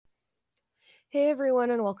Hey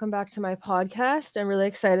everyone, and welcome back to my podcast. I'm really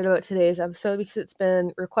excited about today's episode because it's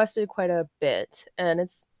been requested quite a bit, and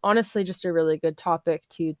it's honestly just a really good topic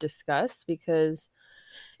to discuss because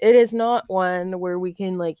it is not one where we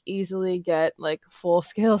can easily get full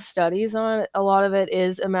scale studies on. A lot of it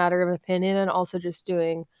is a matter of opinion and also just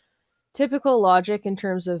doing typical logic in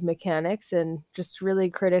terms of mechanics and just really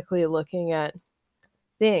critically looking at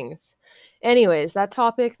things. Anyways, that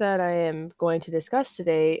topic that I am going to discuss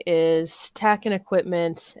today is tech and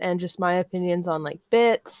equipment and just my opinions on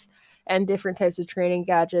bits and different types of training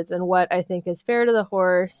gadgets and what I think is fair to the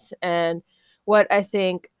horse and what I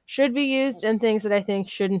think should be used and things that I think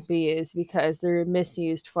shouldn't be used because they're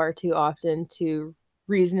misused far too often to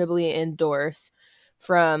reasonably endorse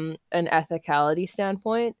from an ethicality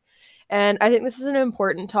standpoint. And I think this is an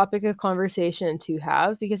important topic of conversation to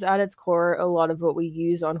have because, at its core, a lot of what we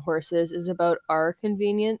use on horses is about our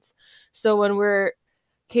convenience. So, when we're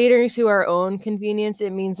catering to our own convenience, it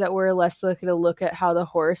means that we're less likely to look at how the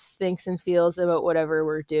horse thinks and feels about whatever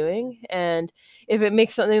we're doing. And if it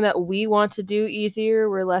makes something that we want to do easier,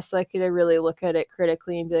 we're less likely to really look at it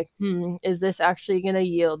critically and be like, is this actually going to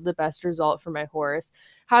yield the best result for my horse?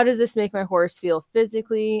 How does this make my horse feel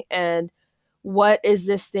physically? And what is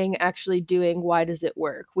this thing actually doing? Why does it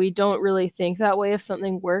work? We don't really think that way if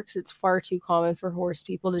something works. It's far too common for horse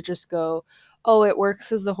people to just go, oh, it works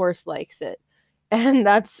because the horse likes it. And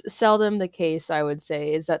that's seldom the case, I would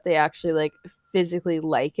say, is that they actually physically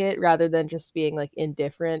like it rather than just being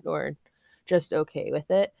indifferent or just okay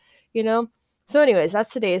with it, you know? So, anyways,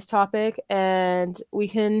 that's today's topic, and we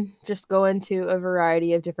can just go into a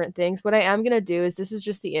variety of different things. What I am going to do is this is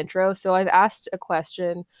just the intro. So, I've asked a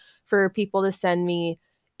question for people to send me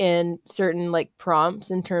in certain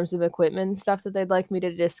prompts in terms of equipment and stuff that they'd like me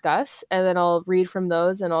to discuss, and then I'll read from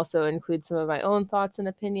those and also include some of my own thoughts and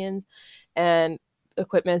opinions and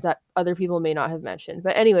equipment that other people may not have mentioned.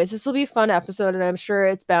 But anyways, this will be a fun episode, and I'm sure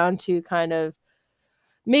it's bound to kind of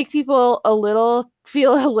make people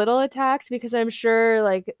feel a little attacked because I'm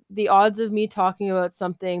sure the odds of me talking about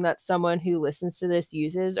something that someone who listens to this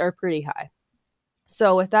uses are pretty high.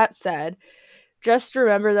 So with that said, just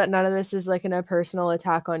remember that none of this is a personal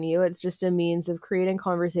attack on you. It's just a means of creating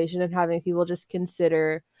conversation and having people just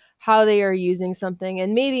consider how they are using something.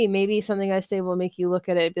 And maybe something I say will make you look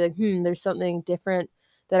at it and be like, there's something different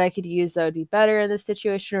that I could use that would be better in this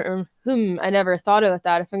situation. Or, I never thought about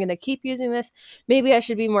that. If I'm going to keep using this, maybe I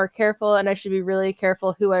should be more careful, and I should be really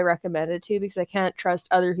careful who I recommend it to because I can't trust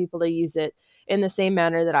other people to use it in the same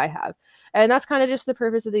manner that I have. And that's kind of just the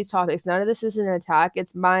purpose of these topics. None of this is an attack.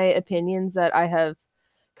 It's my opinions that I have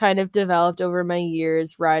kind of developed over my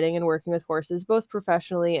years riding and working with horses, both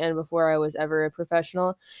professionally and before I was ever a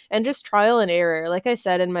professional, and just trial and error. Like I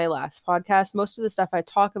said in my last podcast, most of the stuff I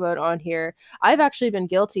talk about on here, I've actually been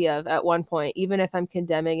guilty of at one point, even if I'm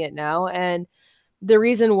condemning it now. And the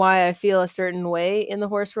reason why I feel a certain way in the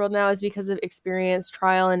horse world now is because of experience,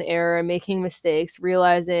 trial and error, making mistakes,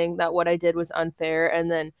 realizing that what I did was unfair, and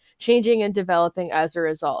then changing and developing as a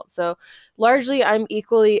result. So largely, I'm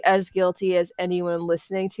equally as guilty as anyone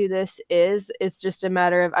listening to this is. It's just a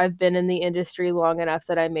matter of I've been in the industry long enough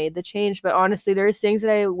that I made the change. But honestly, there's things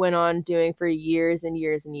that I went on doing for years and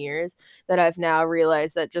years and years that I've now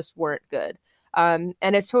realized that just weren't good. And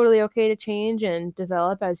it's totally okay to change and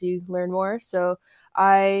develop as you learn more. So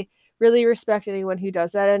I really respect anyone who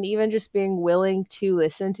does that. And even just being willing to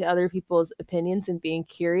listen to other people's opinions and being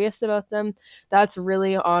curious about them, that's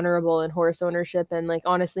really honorable in horse ownership. And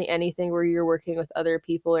honestly, anything where you're working with other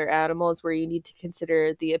people or animals where you need to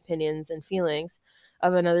consider the opinions and feelings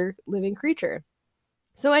of another living creature.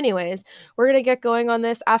 So anyways, we're going to get going on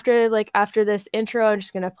this after this intro. I'm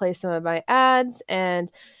just going to play some of my ads, and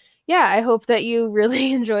yeah, I hope that you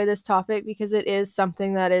really enjoy this topic because it is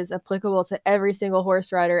something that is applicable to every single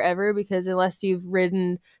horse rider ever, because unless you've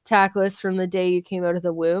ridden tackless from the day you came out of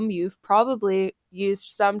the womb, you've probably used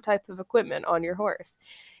some type of equipment on your horse.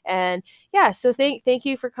 And yeah, so thank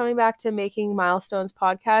you for coming back to Making Milestones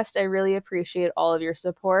podcast. I really appreciate all of your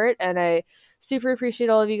support, and I super appreciate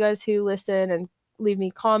all of you guys who listen and leave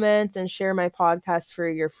me comments and share my podcast for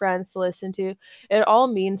your friends to listen to. It all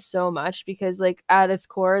means so much because at its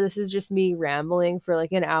core, this is just me rambling for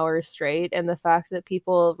an hour straight, and the fact that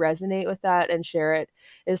people resonate with that and share it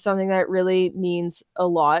is something that really means a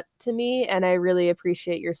lot to me, and I really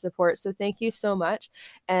appreciate your support. So thank you so much.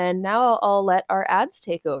 And now I'll let our ads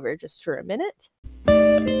take over just for a minute.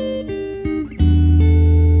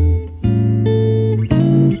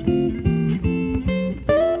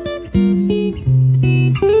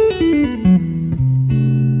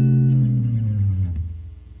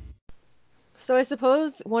 So I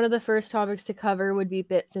suppose one of the first topics to cover would be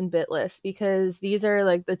bits and bitless, because these are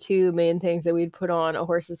like the two main things that we'd put on a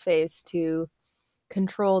horse's face to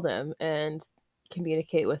control them and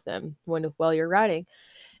communicate with them while you're riding.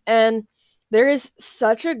 And there is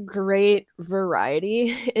such a great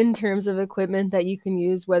variety in terms of equipment that you can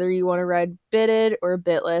use, whether you want to ride bitted or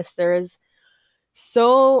bitless. There is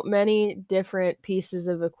so many different pieces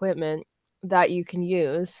of equipment that you can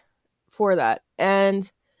use for that.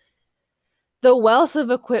 And the wealth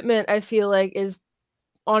of equipment, I feel like, is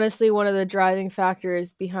honestly one of the driving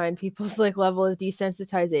factors behind people's like level of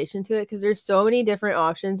desensitization to it, because there's so many different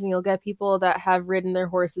options, and you'll get people that have ridden their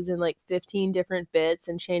horses in like 15 different bits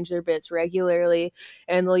and change their bits regularly,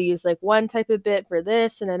 and they'll use like one type of bit for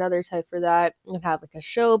this and another type for that, and have like a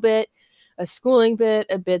show bit, a schooling bit,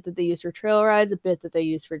 a bit that they use for trail rides, a bit that they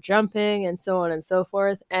use for jumping, and so on and so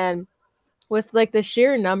forth. And with like the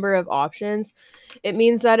sheer number of options, it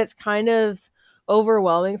means that it's kind of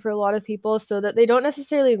overwhelming for a lot of people, so that they don't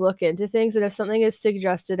necessarily look into things, and if something is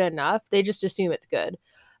suggested enough, they just assume it's good.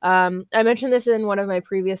 I mentioned this in one of my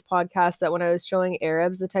previous podcasts, that when I was showing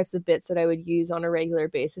Arabs, the types of bits that I would use on a regular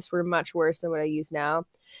basis were much worse than what I use now.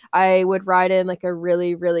 I would ride in like a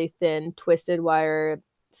really, really thin twisted wire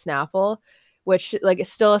snaffle, which like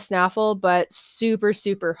is still a snaffle, but super,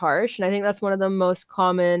 super harsh. And I think that's one of the most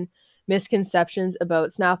common misconceptions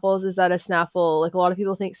about snaffles, is that a snaffle, like a lot of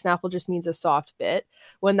people think snaffle just means a soft bit,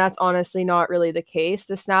 when that's honestly not really the case.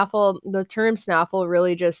 The term snaffle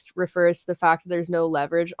really just refers to the fact that there's no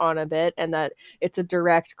leverage on a bit, and that it's a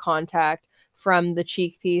direct contact from the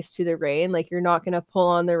cheek piece to the rein. Like, you're not going to pull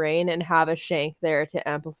on the rein and have a shank there to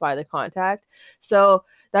amplify the contact. So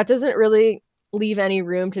that doesn't really leave any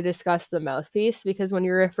room to discuss the mouthpiece, because when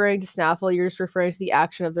you're referring to snaffle, you're just referring to the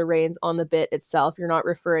action of the reins on the bit itself. You're not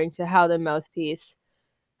referring to how the mouthpiece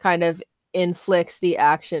kind of inflicts the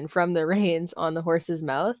action from the reins on the horse's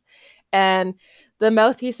mouth. And the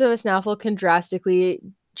mouthpiece of a snaffle can drastically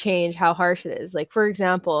change how harsh it is. Like, for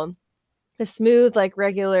example, a smooth, like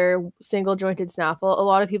regular single jointed snaffle, a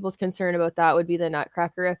lot of people's concern about that would be the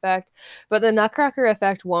nutcracker effect. But the nutcracker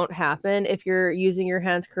effect won't happen if you're using your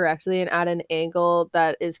hands correctly and at an angle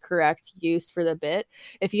that is correct use for the bit.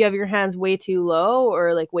 If you have your hands way too low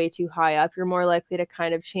or like way too high up, you're more likely to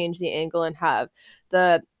kind of change the angle and have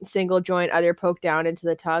the single joint either poke down into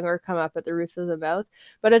the tongue or come up at the roof of the mouth.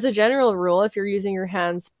 But as a general rule, if you're using your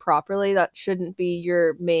hands properly, that shouldn't be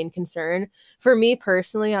your main concern. For me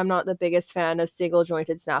personally, I'm not the biggest fan of single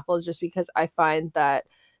jointed snaffles, just because I find that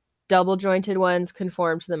double jointed ones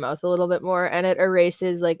conform to the mouth a little bit more, and it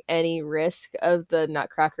erases like any risk of the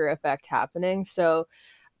nutcracker effect happening. So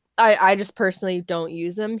I just personally don't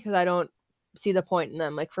use them, because I don't see the point in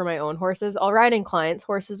them. Like, for my own horses, I'll ride in clients'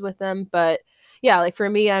 horses with them, but yeah, like for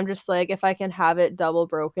me, I'm just like, if I can have it double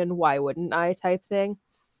broken, why wouldn't I, type thing.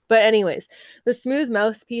 But anyways, the smooth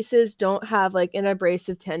mouthpieces don't have like an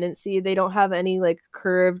abrasive tendency. They don't have any like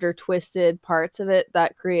curved or twisted parts of it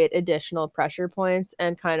that create additional pressure points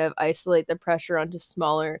and kind of isolate the pressure onto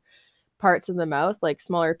smaller parts of the mouth, like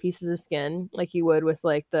smaller pieces of skin, like you would with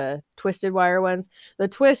like the twisted wire ones. The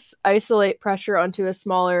twists isolate pressure onto a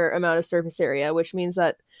smaller amount of surface area, which means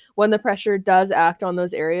that when the pressure does act on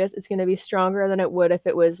those areas, it's going to be stronger than it would if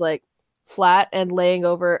it was like flat and laying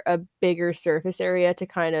over a bigger surface area to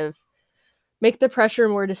kind of make the pressure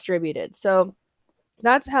more distributed. So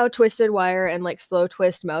that's how twisted wire and like slow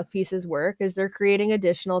twist mouthpieces work, is they're creating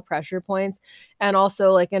additional pressure points and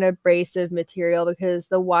also like an abrasive material, because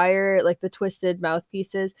the wire, like the twisted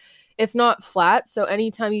mouthpieces, it's not flat. So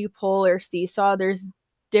anytime you pull or seesaw, there's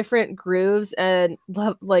different grooves and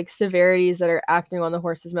like severities that are acting on the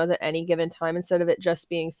horse's mouth at any given time, instead of it just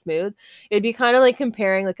being smooth. It'd be kind of like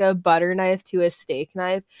comparing like a butter knife to a steak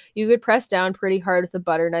knife. You could press down pretty hard with a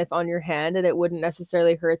butter knife on your hand and it wouldn't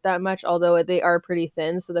necessarily hurt that much, although they are pretty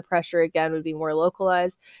thin, so the pressure again would be more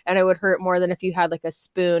localized, and it would hurt more than if you had like a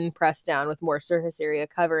spoon pressed down with more surface area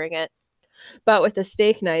covering it. But with a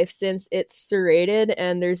steak knife, since it's serrated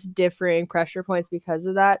and there's differing pressure points because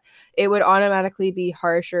of that, it would automatically be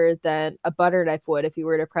harsher than a butter knife would if you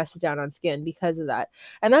were to press it down on skin because of that.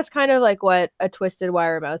 And that's kind of like what a twisted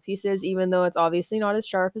wire mouthpiece is, even though it's obviously not as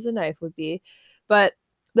sharp as a knife would be. But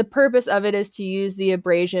the purpose of it is to use the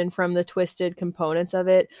abrasion from the twisted components of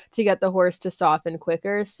it to get the horse to soften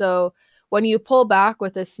quicker. So when you pull back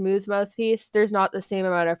with a smooth mouthpiece, there's not the same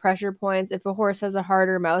amount of pressure points. If a horse has a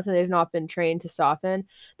harder mouth and they've not been trained to soften,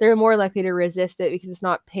 they're more likely to resist it because it's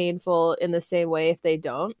not painful in the same way if they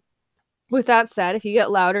don't. With that said, if you get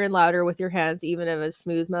louder and louder with your hands, even of a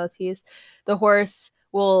smooth mouthpiece, the horse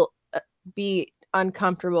will be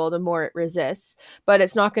uncomfortable, the more it resists. But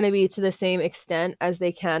it's not going to be to the same extent as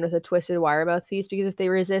they can with a twisted wire mouthpiece, because if they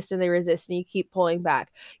resist and they resist and you keep pulling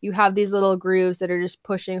back, you have these little grooves that are just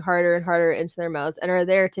pushing harder and harder into their mouths and are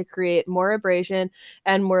there to create more abrasion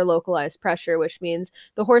and more localized pressure, which means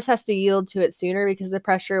the horse has to yield to it sooner because the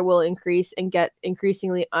pressure will increase and get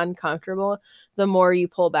increasingly uncomfortable the more you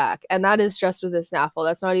pull back. And that is just with a snaffle.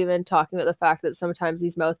 That's not even talking about the fact that sometimes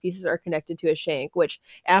these mouthpieces are connected to a shank, which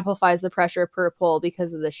amplifies the pressure per pull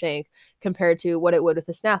because of the shank compared to what it would with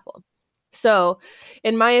a snaffle. So,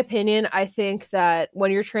 in my opinion, I think that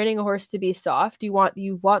when you're training a horse to be soft, you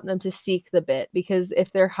want them to seek the bit, because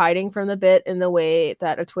if they're hiding from the bit in the way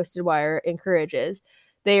that a twisted wire encourages,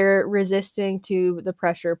 they're resisting to the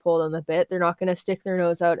pressure pulled on the bit. They're not going to stick their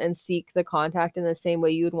nose out and seek the contact in the same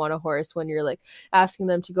way you would want a horse when you're like asking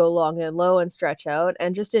them to go long and low and stretch out.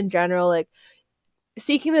 And just in general, like,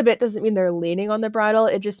 seeking the bit doesn't mean they're leaning on the bridle.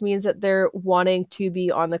 It just means that they're wanting to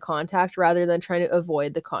be on the contact rather than trying to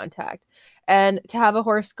avoid the contact. And to have a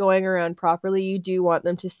horse going around properly, you do want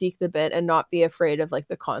them to seek the bit and not be afraid of like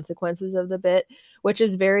the consequences of the bit, which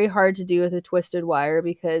is very hard to do with a twisted wire,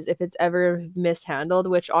 because if it's ever mishandled,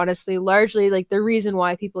 which honestly, largely like the reason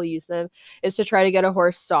why people use them is to try to get a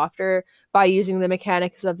horse softer by using the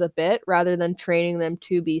mechanics of the bit rather than training them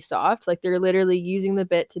to be soft. Like they're literally using the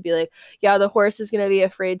bit to be like, yeah, the horse is going to be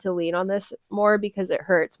afraid to lean on this more because it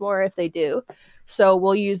hurts more if they do. So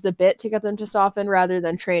we'll use the bit to get them to soften rather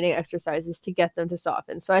than training exercises to get them to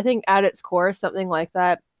soften. So I think at its core, something like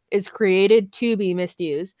that is created to be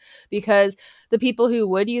misused, because the people who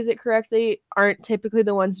would use it correctly aren't typically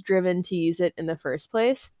the ones driven to use it in the first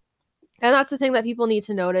place. And that's the thing that people need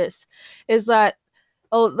to notice, is that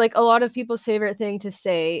like a lot of people's favorite thing to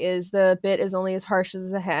say is the bit is only as harsh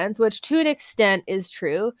as the hands, which to an extent is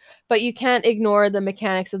true, but you can't ignore the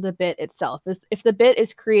mechanics of the bit itself. If the bit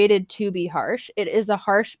is created to be harsh, it is a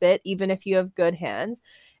harsh bit, even if you have good hands.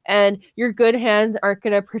 And your good hands aren't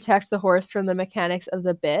going to protect the horse from the mechanics of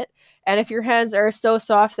the bit. And if your hands are so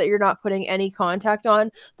soft that you're not putting any contact on,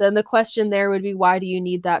 then the question there would be, why do you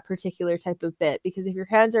need that particular type of bit? Because if your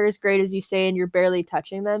hands are as great as you say and you're barely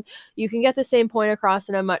touching them, you can get the same point across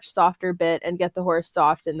in a much softer bit and get the horse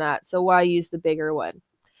soft in that. So why use the bigger one?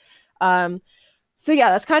 So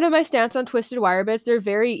yeah, that's kind of my stance on twisted wire bits. They're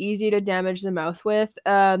very easy to damage the mouth with.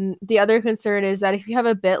 The other concern is that if you have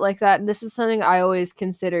a bit like that, and this is something I always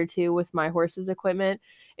consider too with my horse's equipment,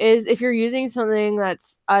 is if you're using something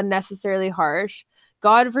that's unnecessarily harsh,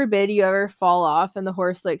 God forbid you ever fall off and the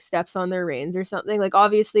horse like steps on their reins or something. Like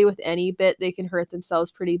obviously with any bit, they can hurt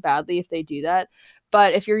themselves pretty badly if they do that.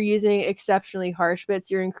 But if you're using exceptionally harsh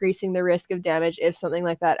bits, you're increasing the risk of damage if something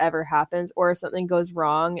like that ever happens or if something goes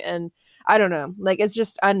wrong. And I don't know, like it's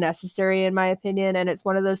just unnecessary in my opinion. And it's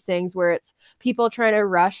one of those things where it's people trying to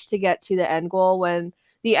rush to get to the end goal, when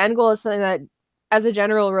the end goal is something that, as a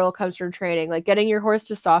general rule, comes from training. Like getting your horse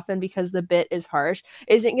to soften because the bit is harsh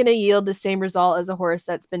isn't going to yield the same result as a horse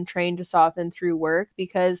that's been trained to soften through work,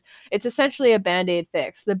 because it's essentially a band-aid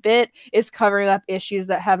fix. The bit is covering up issues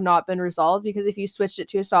that have not been resolved, because if you switched it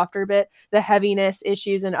to a softer bit, the heaviness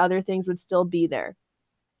issues and other things would still be there.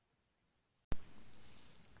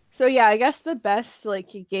 So yeah, I guess the best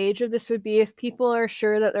like gauge of this would be if people are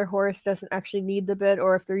sure that their horse doesn't actually need the bit,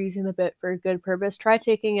 or if they're using the bit for a good purpose, try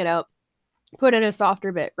taking it out. Put in a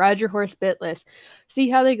softer bit, ride your horse bitless, see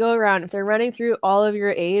how they go around. If they're running through all of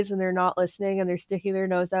your aids and they're not listening and they're sticking their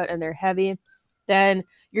nose out and they're heavy, then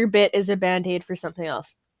your bit is a band-aid for something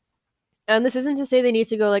else. And this isn't to say they need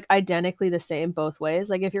to go like identically the same both ways.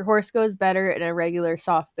 Like if your horse goes better in a regular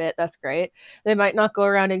soft bit, that's great. They might not go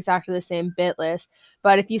around exactly the same bitless,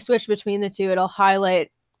 but if you switch between the two, it'll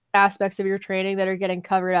highlight aspects of your training that are getting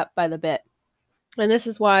covered up by the bit. And this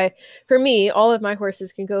is why, for me, all of my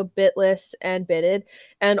horses can go bitless and bitted.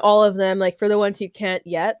 And all of them, like for the ones who can't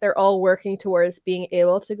yet, they're all working towards being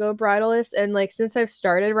able to go bridleless. And like since I've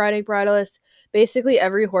started riding bridleless, basically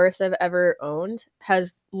every horse I've ever owned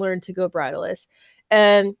has learned to go bridleless.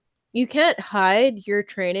 And you can't hide your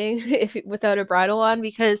training without a bridle on,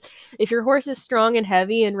 because if your horse is strong and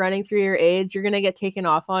heavy and running through your aids, you're going to get taken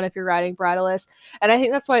off on if you're riding bridleless. And I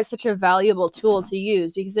think that's why it's such a valuable tool to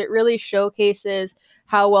use, because it really showcases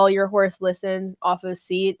how well your horse listens off of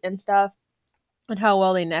seat and stuff, and how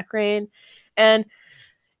well they neck rein. And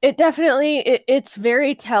it definitely, it's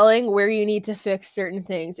very telling where you need to fix certain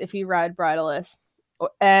things if you ride bridleless.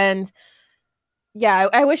 And yeah,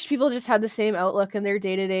 I wish people just had the same outlook in their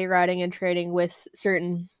day-to-day riding and training with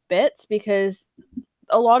certain bits, because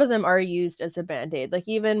a lot of them are used as a band-aid. Like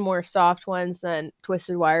even more soft ones than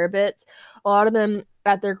twisted wire bits, a lot of them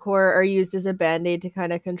at their core are used as a band-aid to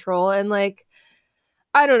kind of control. And like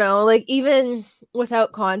I don't know, like even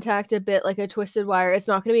without contact, a bit like a twisted wire, it's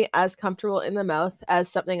not going to be as comfortable in the mouth as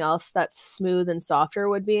something else that's smooth and softer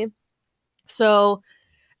would be. So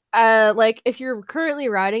like if you're currently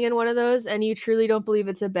riding in one of those and you truly don't believe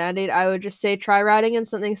it's a band-aid, I would just say try riding in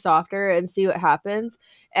something softer and see what happens.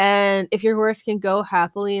 And if your horse can go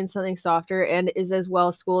happily in something softer and is as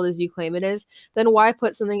well schooled as you claim it is, then why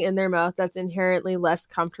put something in their mouth that's inherently less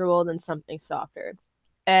comfortable than something softer?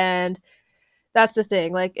 And that's the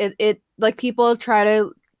thing. Like it like people try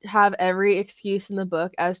to have every excuse in the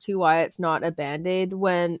book as to why it's not a band-aid,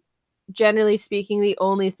 when generally speaking, the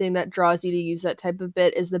only thing that draws you to use that type of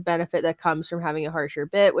bit is the benefit that comes from having a harsher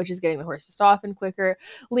bit, which is getting the horse to soften quicker,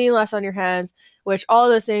 lean less on your hands, which all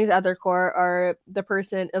of those things at their core are the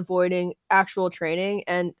person avoiding actual training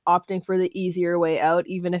and opting for the easier way out,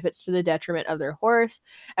 even if it's to the detriment of their horse.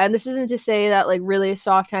 And this isn't to say that like really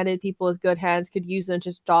soft-handed people with good hands could use them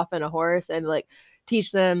to soften a horse and like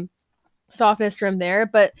teach them softness from there.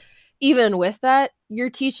 But even with that, you're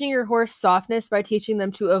teaching your horse softness by teaching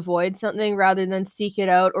them to avoid something rather than seek it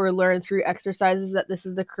out or learn through exercises that this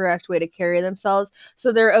is the correct way to carry themselves.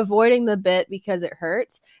 So they're avoiding the bit because it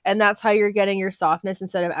hurts. And that's how you're getting your softness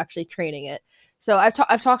instead of actually training it. So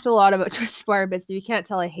I've talked a lot about twisted wire bits. If you can't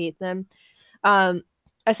tell, I hate them. Um,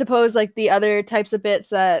 I suppose like the other types of bits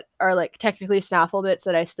that are like technically snaffle bits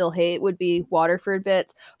that I still hate would be Waterford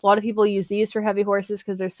bits. A lot of people use these for heavy horses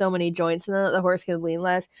because there's so many joints in them that the horse can lean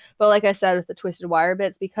less. But like I said, with the twisted wire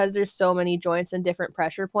bits, because there's so many joints and different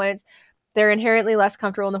pressure points, they're inherently less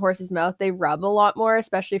comfortable in the horse's mouth. They rub a lot more,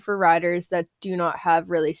 especially for riders that do not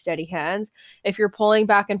have really steady hands. If you're pulling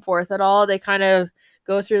back and forth at all, they kind of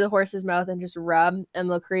go through the horse's mouth and just rub, and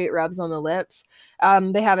they'll create rubs on the lips.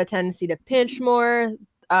 They have a tendency to pinch more.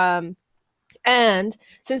 And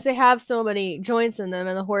since they have so many joints in them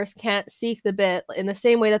and the horse can't seek the bit in the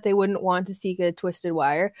same way that they wouldn't want to seek a twisted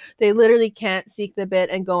wire, they literally can't seek the bit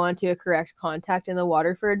and go onto a correct contact in the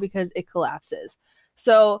Waterford because it collapses.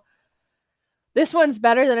 So this one's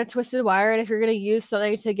better than a twisted wire. And if you're going to use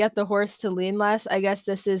something to get the horse to lean less, I guess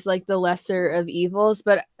this is like the lesser of evils,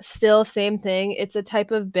 but still, same thing. It's a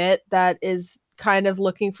type of bit that is kind of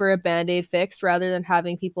looking for a band-aid fix rather than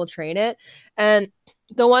having people train it. And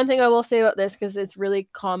the one thing I will say about this, because it's really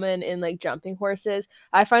common in like jumping horses,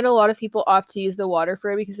 I find a lot of people opt to use the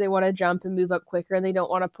Waterford because they want to jump and move up quicker and they don't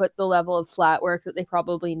want to put the level of flat work that they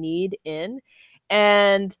probably need in.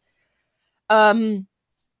 And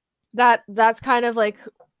that's kind of like,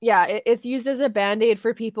 yeah, it's used as a band-aid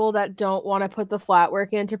for people that don't want to put the flat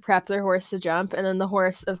work in to prep their horse to jump, and then the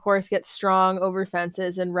horse of course gets strong over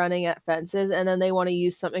fences and running at fences, and then they want to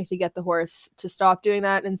use something to get the horse to stop doing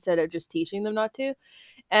that instead of just teaching them not to.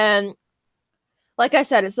 And like I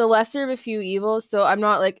said, it's the lesser of a few evils, so I'm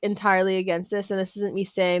not like entirely against this, and this isn't me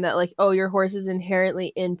saying that like, oh, your horse is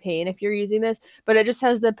inherently in pain if you're using this, but it just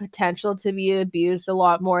has the potential to be abused a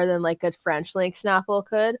lot more than like a French link snaffle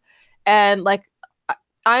could. And like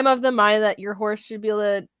I'm of the mind that your horse should be able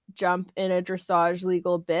to jump in a dressage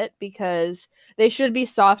legal bit because they should be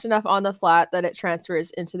soft enough on the flat that it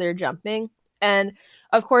transfers into their jumping. And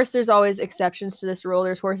of course, there's always exceptions to this rule.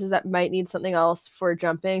 There's horses that might need something else for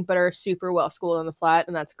jumping, but are super well schooled on the flat,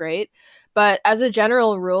 and that's great. But as a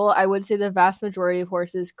general rule, I would say the vast majority of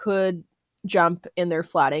horses could jump in their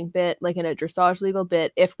flatting bit, like in a dressage legal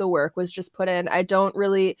bit, if the work was just put in. I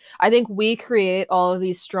think we create all of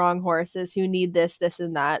these strong horses who need this,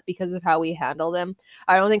 and that because of how we handle them.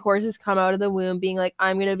 I don't think horses come out of the womb being like,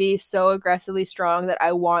 I'm going to be so aggressively strong that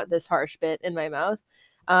I want this harsh bit in my mouth.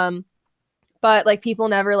 But like people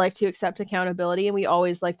never like to accept accountability, and we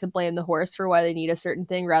always like to blame the horse for why they need a certain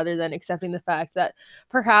thing rather than accepting the fact that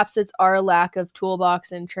perhaps it's our lack of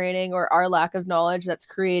toolbox and training or our lack of knowledge that's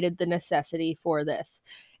created the necessity for this.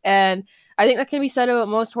 And I think that can be said about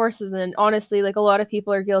most horses, and honestly, like a lot of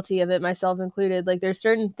people are guilty of it, myself included. Like there's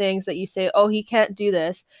certain things that you say, oh, he can't do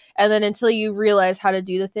this, and then until you realize how to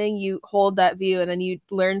do the thing, you hold that view, and then you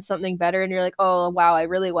learn something better, and you're like, oh wow, I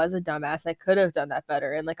really was a dumbass, I could have done that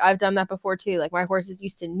better. And like I've done that before too. Like my horses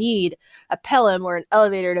used to need a pelham or an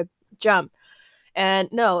elevator to jump, and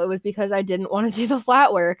no, it was because I didn't want to do the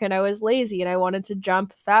flat work and I was lazy and I wanted to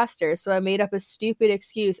jump faster. So I made up a stupid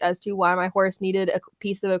excuse as to why my horse needed a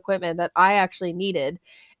piece of equipment that I actually needed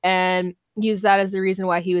and used that as the reason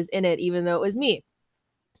why he was in it, even though it was me.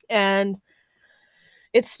 And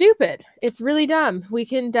it's stupid. It's really dumb. We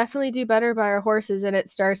can definitely do better by our horses, and it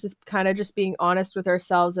starts with kind of just being honest with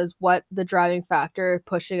ourselves as what the driving factor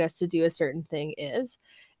pushing us to do a certain thing is.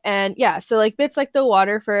 And yeah, so like bits like the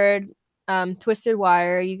Waterford, twisted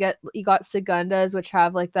wire, you got Segundas, which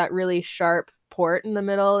have like that really sharp support in the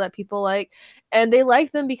middle that people like. And they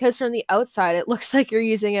like them because from the outside, it looks like you're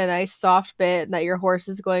using a nice soft bit and that your horse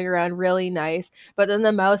is going around really nice. But then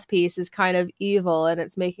the mouthpiece is kind of evil and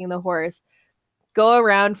it's making the horse go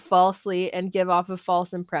around falsely and give off a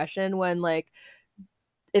false impression when like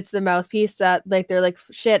it's the mouthpiece that like they're like,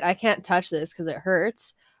 shit, I can't touch this because it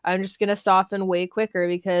hurts. I'm just gonna soften way quicker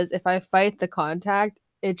because if I fight the contact,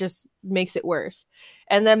 it just makes it worse.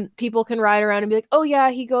 And then people can ride around and be like, oh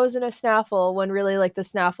yeah, he goes in a snaffle, when really like the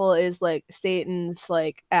snaffle is like Satan's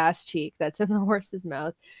like ass cheek that's in the horse's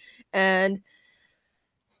mouth. And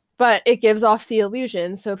but it gives off the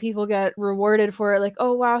illusion, so people get rewarded for it, like,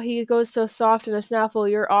 oh wow, he goes so soft in a snaffle,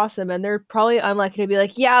 you're awesome. And they're probably unlikely to be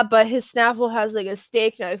like, yeah, but his snaffle has like a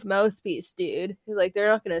steak knife mouthpiece, dude. Like, they're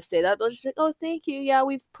not gonna say that. They'll just be like, oh, thank you, yeah,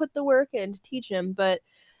 we've put the work in to teach him. But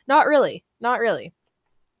not really, not really.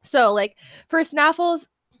 So like for snaffles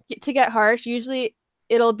to get harsh, usually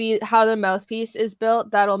it'll be how the mouthpiece is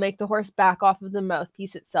built that'll make the horse back off of the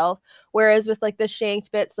mouthpiece itself. Whereas with like the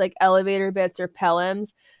shanked bits, like elevator bits or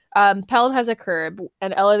pelhams, pelham has a curb,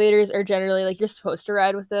 and elevators are generally like you're supposed to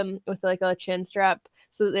ride with them with like a chin strap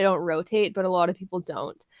so that they don't rotate, but a lot of people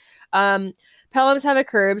don't. Pelhams have a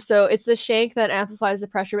curb, so it's the shank that amplifies the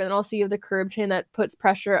pressure, but then also you have the curb chain that puts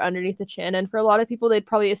pressure underneath the chin. And for a lot of people, they'd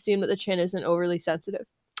probably assume that the chin isn't overly sensitive,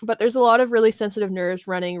 but there's a lot of really sensitive nerves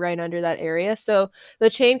running right under that area. So the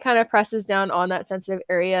chain kind of presses down on that sensitive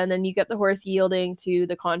area, and then you get the horse yielding to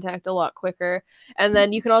the contact a lot quicker. And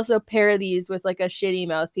then you can also pair these with like a shitty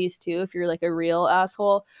mouthpiece too, if you're like a real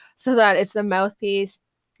asshole, so that it's the mouthpiece,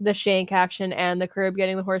 the shank action, and the curb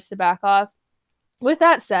getting the horse to back off. With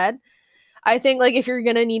that said, I think like if you're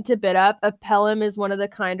gonna need to bit up, a pelham is one of the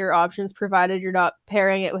kinder options, provided you're not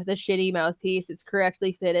pairing it with a shitty mouthpiece. It's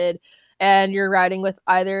correctly fitted, and you're riding with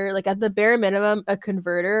either, like at the bare minimum, a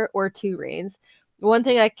converter or two reins. One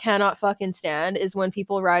thing I cannot fucking stand is when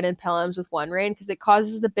people ride in pelhams with one rein, because it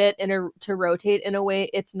causes the bit to rotate in a way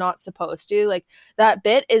it's not supposed to. Like, that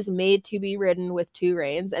bit is made to be ridden with two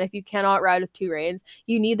reins, and if you cannot ride with two reins,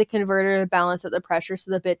 you need the converter to balance out the pressure so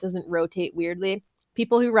the bit doesn't rotate weirdly.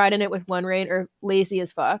 People who ride in it with one rein are lazy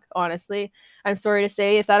as fuck, honestly. I'm sorry to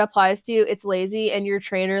say, if that applies to you, it's lazy, and your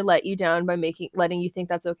trainer let you down by letting you think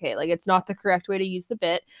that's okay. Like, it's not the correct way to use the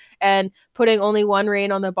bit, and putting only one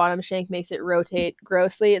rein on the bottom shank makes it rotate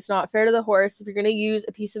grossly. It's not fair to the horse. If you're going to use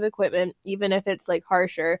a piece of equipment, even if it's like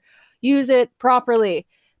harsher, use it properly,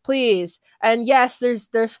 please. And yes,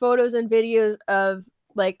 there's photos and videos of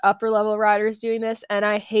like upper level riders doing this, and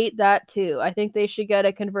I hate that too. I think they should get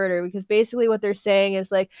a converter, because basically what they're saying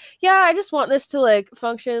is like, yeah, I just want this to like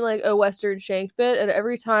function like a Western shank bit, and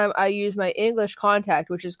every time I use my English contact,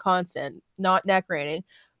 which is constant, not neck reining,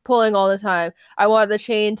 pulling all the time, I want the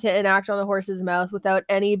chain to enact on the horse's mouth without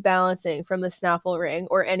any balancing from the snaffle ring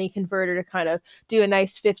or any converter to kind of do a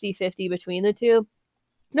nice 50-50 between the two.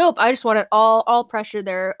 Nope, I just want it all pressure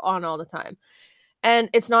there on all the time. And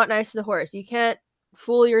it's not nice to the horse. You can't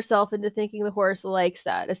fool yourself into thinking the horse likes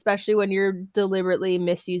that, especially when you're deliberately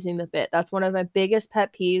misusing the bit. That's one of my biggest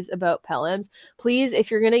pet peeves about pelhams. Please, if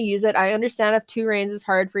you're going to use it, I understand if two reins is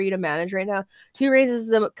hard for you to manage right now. Two reins is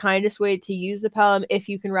the kindest way to use the pelham if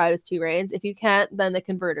you can ride with two reins. If you can't, then the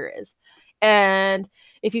converter is. And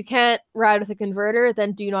if you can't ride with a converter,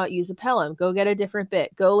 then do not use a pelham. Go get a different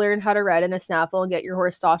bit. Go learn how to ride in a snaffle and get your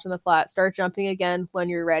horse soft on the flat. Start jumping again when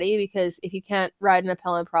you're ready, because if you can't ride in a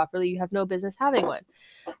pelham properly, you have no business having one.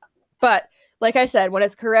 But like I said, when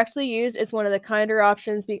it's correctly used, it's one of the kinder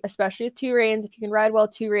options, especially with two reins. If you can ride well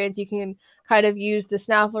two reins, you can kind of use the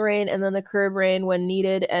snaffle rein and then the curb rein when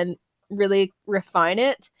needed and really refine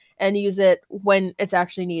it and use it when it's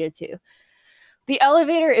actually needed to. The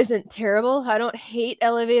elevator isn't terrible. I don't hate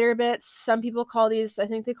elevator bits. Some people call these, I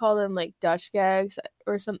think they call them like Dutch gags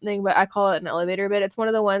or something, but I call it an elevator bit. It's one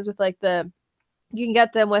of the ones with like you can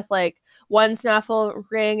get them with like one snaffle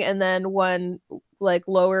ring and then one like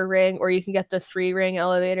lower ring, or you can get the 3-ring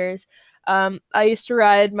elevators. I used to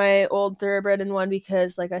ride my old thoroughbred in one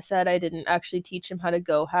because, like I said, I didn't actually teach him how to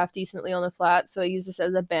go half decently on the flat. So I used this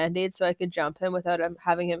as a band-aid so I could jump him without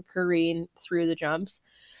having him careen through the jumps.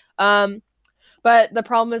 But the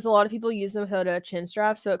problem is a lot of people use them without a chin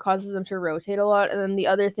strap, so it causes them to rotate a lot. And then the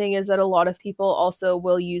other thing is that a lot of people also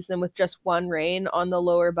will use them with just one rein on the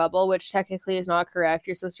lower bubble, which technically is not correct.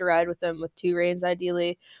 You're supposed to ride with them with two reins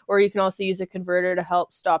ideally, or you can also use a converter to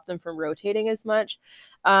help stop them from rotating as much.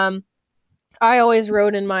 I always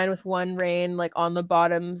rode in mine with one rein, like on the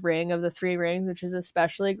bottom ring of the 3 rings, which is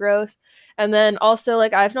especially gross. And then also,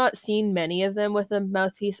 like, I've not seen many of them with a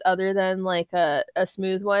mouthpiece other than like a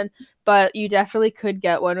smooth one, but you definitely could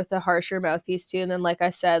get one with a harsher mouthpiece too. And then, like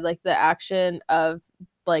I said, like the action of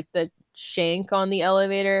like the shank on the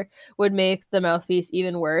elevator would make the mouthpiece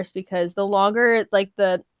even worse, because the longer like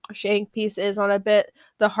the shank piece is on a bit,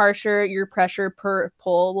 the harsher your pressure per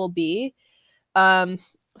pull will be.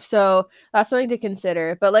 So that's something to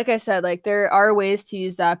consider. But like I said, like there are ways to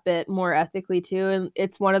use that bit more ethically too. And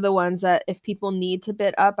it's one of the ones that if people need to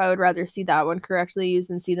bit up, I would rather see that one correctly used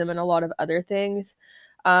than see them in a lot of other things.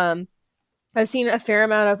 Um, I've seen a fair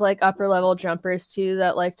amount of like upper level jumpers too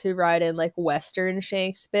that like to ride in like Western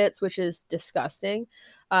shanked bits, which is disgusting.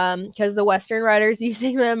 Because the Western riders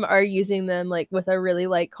using them are using them like with a really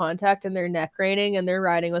light contact and they're neck reining and they're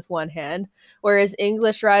riding with one hand. Whereas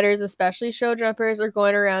English riders, especially show jumpers, are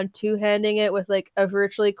going around two handing it with like a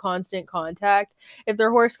virtually constant contact. If their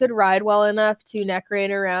horse could ride well enough to neck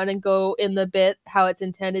rein around and go in the bit how it's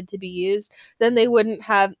intended to be used, then they wouldn't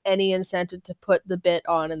have any incentive to put the bit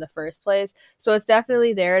on in the first place. So it's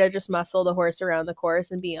definitely there to just muscle the horse around the course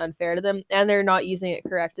and be unfair to them. And they're not using it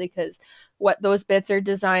correctly because what those bits are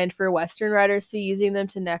designed for Western riders to using them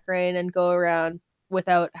to neck rein and go around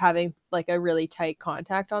without having like a really tight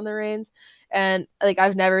contact on the reins. And like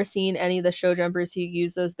I've never seen any of the show jumpers who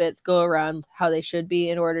use those bits go around how they should be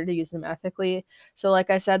in order to use them ethically. So like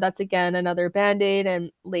I said, that's again another band-aid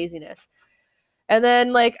and laziness. And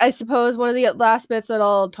then, like, I suppose one of the last bits that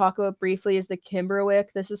I'll talk about briefly is the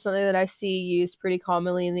Kimberwick. This is something that I see used pretty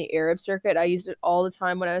commonly in the Arab circuit. I used it all the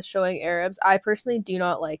time when I was showing Arabs. I personally do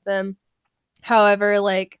not like them. However,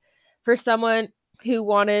 like, for someone who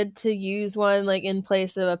wanted to use one, like, in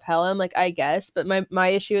place of a Pelham, like, I guess. But my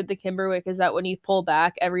issue with the Kimberwick is that when you pull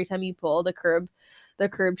back, every time you pull, the curb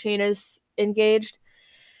chain is engaged.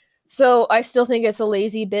 So I still think it's a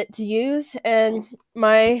lazy bit to use, and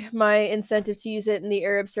my incentive to use it in the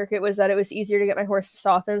Arab circuit was that it was easier to get my horse to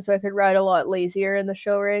soften, so I could ride a lot lazier in the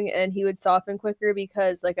show ring, and he would soften quicker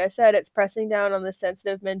because, like I said, it's pressing down on the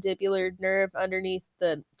sensitive mandibular nerve underneath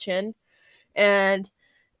the chin, and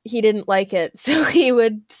he didn't like it, so he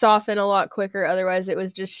would soften a lot quicker. Otherwise, it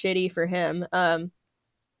was just shitty for him.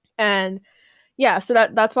 And yeah, so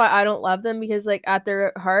that's why I don't love them, because like at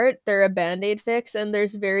their heart they're a band-aid fix, and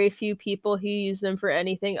there's very few people who use them for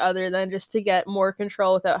anything other than just to get more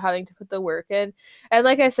control without having to put the work in. And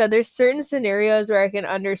like I said, there's certain scenarios where I can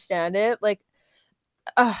understand it. Like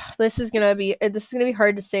this is gonna be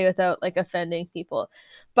hard to say without like offending people,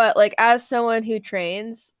 but like as someone who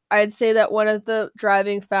trains, I'd say that one of the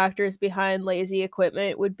driving factors behind lazy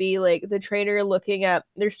equipment would be like the trainer looking at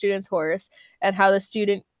their student's horse and how the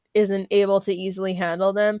student isn't able to easily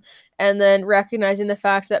handle them, and then recognizing the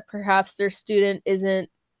fact that perhaps their student isn't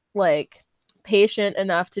like patient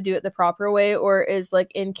enough to do it the proper way, or is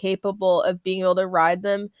like incapable of being able to ride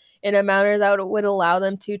them in a manner that would allow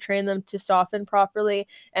them to train them to soften properly,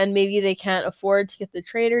 and maybe they can't afford to get the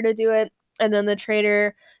trainer to do it, and then the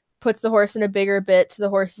trainer puts the horse in a bigger bit to the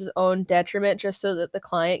horse's own detriment just so that the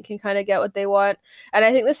client can kind of get what they want. And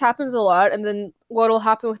I think this happens a lot. And then what will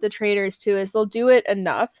happen with the trainers too is they'll do it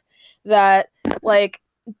enough that like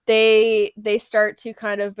they start to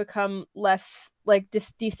kind of become less like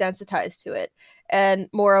desensitized to it and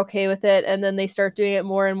more okay with it, and then they start doing it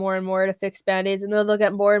more and more and more to fix band-aids, and then they'll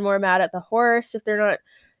get more and more mad at the horse if they're not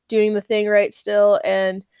doing the thing right still,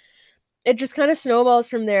 and it just kind of snowballs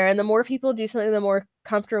from there. And the more people do something, the more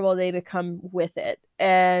comfortable they become with it,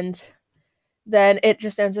 and then it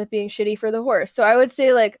just ends up being shitty for the horse. So I would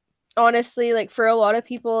say, like, honestly, like for a lot of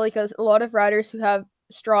people, like a lot of riders who have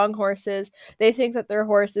strong horses, they think that their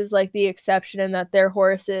horse is like the exception, and that their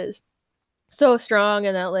horse is so strong,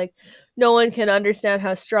 and that like no one can understand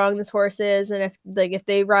how strong this horse is, and if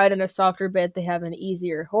they ride in a softer bit, they have an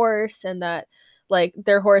easier horse, and that like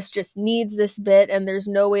their horse just needs this bit and there's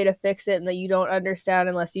no way to fix it, and that you don't understand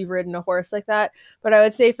unless you've ridden a horse like that. But I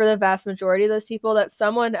would say for the vast majority of those people, that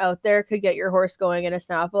someone out there could get your horse going in a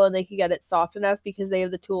snaffle, and they could get it soft enough because they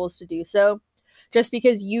have the tools to do so. Just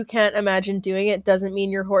because you can't imagine doing it doesn't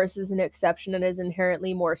mean your horse is an exception and is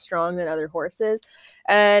inherently more strong than other horses.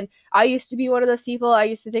 And I used to be one of those people. I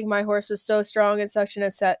used to think my horse was so strong and such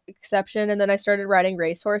an exception. And then I started riding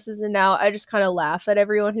race horses. And now I just kind of laugh at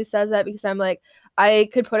everyone who says that, because I'm like, I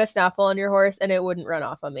could put a snaffle on your horse and it wouldn't run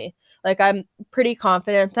off on me. Like, I'm pretty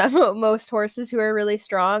confident that most horses who are really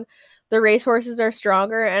strong, the race horses are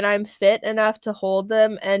stronger, and I'm fit enough to hold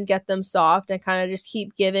them and get them soft and kind of just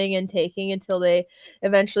keep giving and taking until they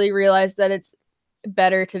eventually realize that it's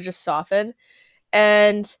better to just soften.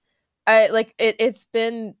 And I like it's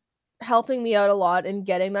been helping me out a lot in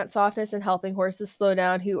getting that softness and helping horses slow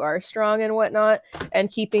down who are strong and whatnot,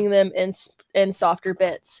 and keeping them in softer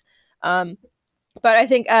bits. But I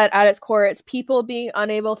think at its core, it's people being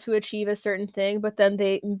unable to achieve a certain thing, but then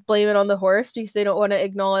they blame it on the horse because they don't want to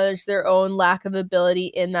acknowledge their own lack of ability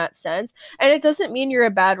in that sense. And it doesn't mean you're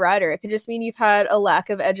a bad rider. It could just mean you've had a lack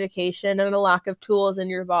of education and a lack of tools in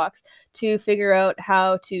your box to figure out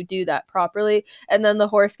how to do that properly. And then the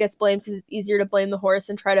horse gets blamed because it's easier to blame the horse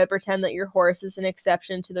and try to pretend that your horse is an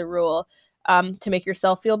exception to the rule, to make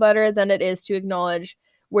yourself feel better than it is to acknowledge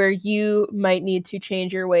where you might need to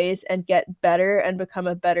change your ways and get better and become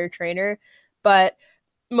a better trainer. But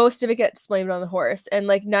most of it gets blamed on the horse. And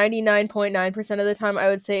like 99.9% of the time, I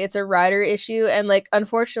would say it's a rider issue. And like,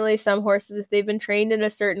 unfortunately, some horses, if they've been trained in a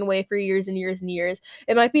certain way for years and years and years,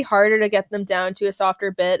 it might be harder to get them down to a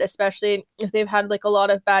softer bit, especially if they've had like a lot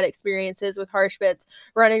of bad experiences with harsh bits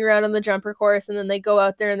running around on the jumper course. And then they go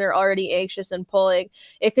out there and they're already anxious and pulling.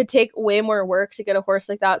 It could take way more work to get a horse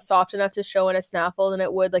like that soft enough to show in a snaffle than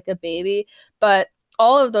it would like a baby. But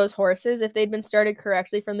all of those horses, if they'd been started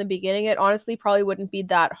correctly from the beginning, it honestly probably wouldn't be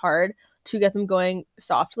that hard to get them going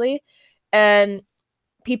softly. And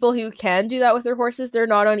people who can do that with their horses, they're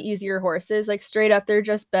not on easier horses. Like straight up, they're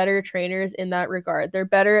just better trainers in that regard. They're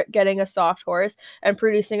better at getting a soft horse and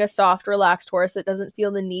producing a soft, relaxed horse that doesn't feel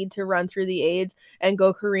the need to run through the aids and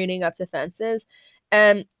go careening up to fences.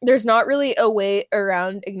 And there's not really a way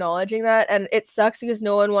around acknowledging that. And it sucks because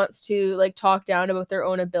no one wants to like talk down about their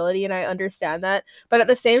own ability. And I understand that. But at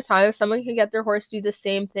the same time, if someone can get their horse to do the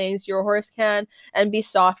same things your horse can and be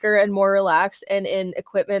softer and more relaxed and in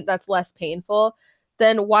equipment that's less painful,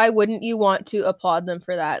 then why wouldn't you want to applaud them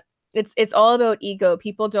for that? It's all about ego.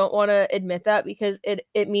 People don't want to admit that because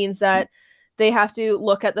it means that they have to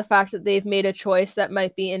look at the fact that they've made a choice that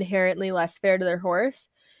might be inherently less fair to their horse.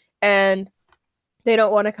 And they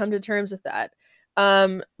don't want to come to terms with that.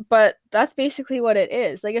 But that's basically what it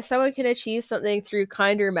is. Like if someone can achieve something through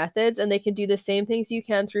kinder methods and they can do the same things you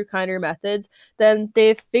can through kinder methods, then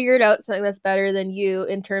they've figured out something that's better than you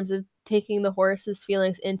in terms of taking the horse's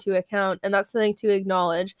feelings into account. And that's something to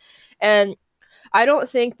acknowledge. And I don't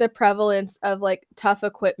think the prevalence of like tough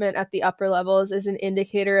equipment at the upper levels is an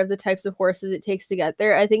indicator of the types of horses it takes to get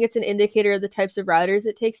there. I think it's an indicator of the types of riders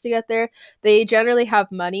it takes to get there. They generally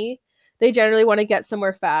have money. They generally want to get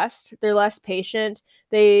somewhere fast. They're less patient.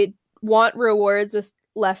 They want rewards with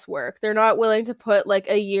less work. They're not willing to put like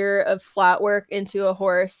a year of flat work into a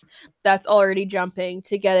horse that's already jumping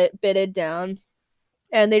to get it bitted down.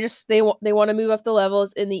 And they want to move up the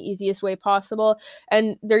levels in the easiest way possible.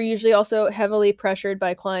 And they're usually also heavily pressured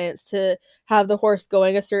by clients to have the horse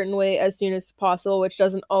going a certain way as soon as possible, which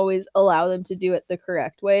doesn't always allow them to do it the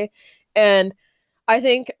correct way. And I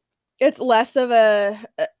think it's less of a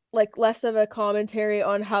commentary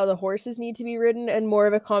on how the horses need to be ridden and more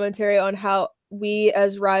of a commentary on how we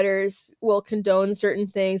as riders will condone certain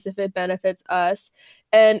things if it benefits us.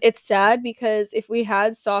 And it's sad because if we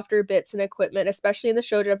had softer bits and equipment, especially in the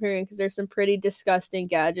show jumping ring, because there's some pretty disgusting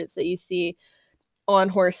gadgets that you see on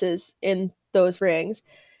horses in those rings,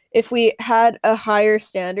 if we had a higher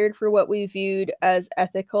standard for what we viewed as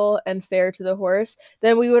ethical and fair to the horse,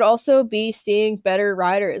 then we would also be seeing better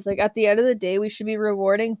riders. Like at the end of the day, we should be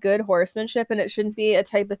rewarding good horsemanship, and it shouldn't be a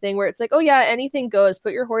type of thing where it's like, oh yeah, anything goes.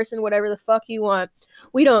 Put your horse in whatever the fuck you want.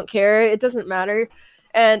 We don't care. It doesn't matter.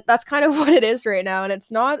 And that's kind of what it is right now, and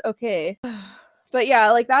it's not okay. But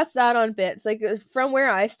yeah, like that's that on bits. Like from where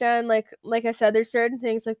I stand, like I said, there's certain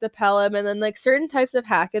things like the Pelham and then like certain types of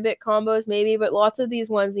hack a bit combos maybe, but lots of these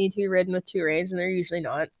ones need to be ridden with two reins and they're usually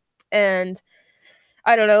not. And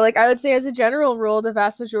I don't know, like I would say as a general rule, the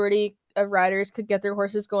vast majority of riders could get their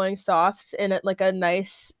horses going soft and at like a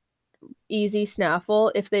nice, easy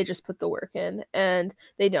snaffle if they just put the work in, and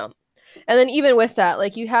they don't. And then even with that,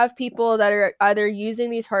 like you have people that are either using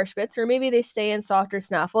these harsh bits or maybe they stay in softer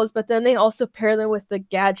snaffles, but then they also pair them with the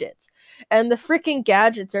gadgets. And the freaking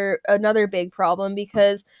gadgets are another big problem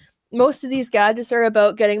because most of these gadgets are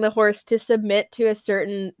about getting the horse to submit to a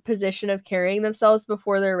certain position of carrying themselves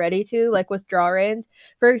before they're ready to, like with draw reins.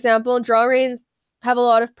 For example, draw reins have a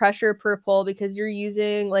lot of pressure per pull because you're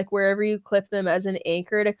using like wherever you clip them as an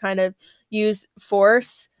anchor to kind of use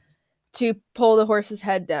force to pull the horse's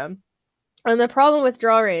head down. And the problem with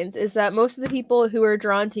draw reins is that most of the people who are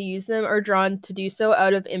drawn to use them are drawn to do so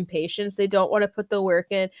out of impatience. They don't want to put the work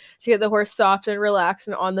in to get the horse soft and relaxed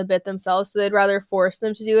and on the bit themselves. So they'd rather force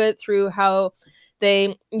them to do it through how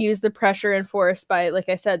they use the pressure and force by, like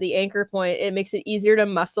I said, the anchor point. It makes it easier to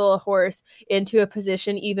muscle a horse into a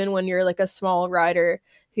position even when you're like a small rider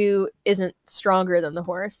who isn't stronger than the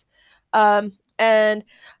horse. And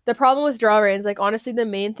the problem with draw reins, like honestly, the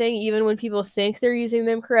main thing, even when people think they're using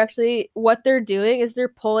them correctly, what they're doing is they're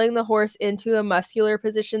pulling the horse into a muscular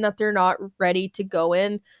position that they're not ready to go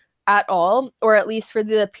in at all, or at least for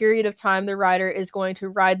the period of time the rider is going to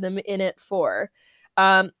ride them in it for.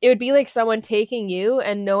 It would be like someone taking you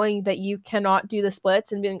and knowing that you cannot do the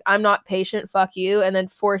splits and being, I'm not patient, fuck you, and then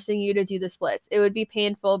forcing you to do the splits. It would be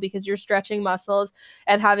painful because you're stretching muscles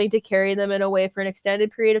and having to carry them in a way for an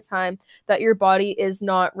extended period of time that your body is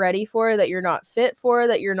not ready for, that you're not fit for,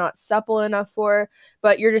 that you're not supple enough for,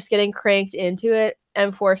 but you're just getting cranked into it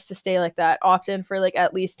and forced to stay like that, often for like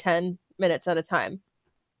at least 10 minutes at a time.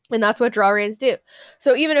 And that's what draw reins do.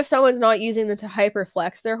 So even if someone's not using them to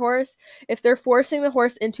hyperflex their horse, if they're forcing the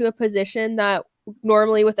horse into a position that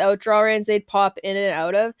normally without draw reins they'd pop in and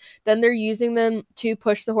out of, then they're using them to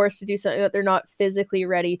push the horse to do something that they're not physically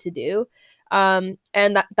ready to do. And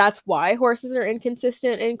that's why horses are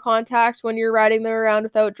inconsistent in contact when you're riding them around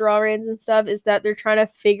without draw reins and stuff, is that they're trying to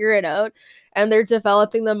figure it out and they're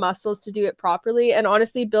developing the muscles to do it properly. And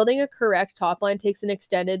honestly, building a correct top line takes an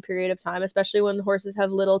extended period of time, especially when the horses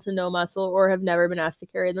have little to no muscle or have never been asked to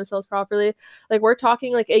carry themselves properly. Like we're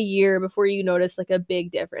talking like a year before you notice like a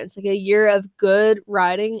big difference, like a year of good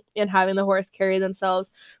riding and having the horse carry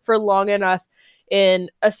themselves for long enough in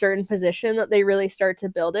a certain position that they really start to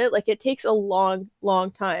build it. Like it takes a long,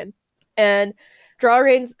 long time. And draw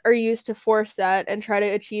reins are used to force that and try to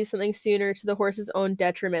achieve something sooner to the horse's own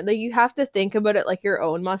detriment. Like you have to think about it like your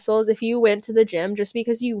own muscles. If you went to the gym just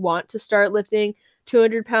because you want to start lifting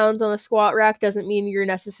 200 pounds on a squat rack doesn't mean you're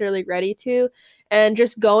necessarily ready to. And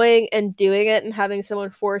just going and doing it and having someone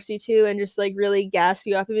force you to and just like really gas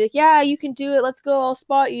you up and be like, yeah, you can do it. Let's go. I'll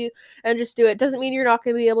spot you and just do it. Doesn't mean you're not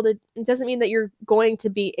going to be able to, it doesn't mean that you're going to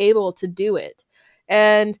be able to do it.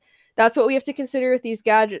 And that's what we have to consider with these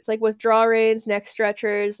gadgets, like with draw reins, neck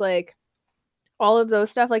stretchers, like all of those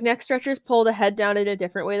stuff. Like neck stretchers pull the head down in a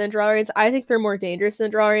different way than draw reins. I think they're more dangerous than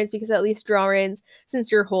draw reins because at least draw reins, since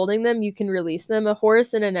you're holding them, you can release them. A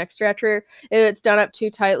horse and a neck stretcher, if it's done up too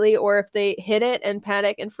tightly or if they hit it and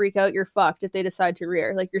panic and freak out, you're fucked if they decide to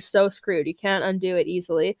rear. Like you're so screwed. You can't undo it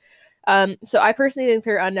easily. So I personally think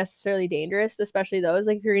they're unnecessarily dangerous, especially those.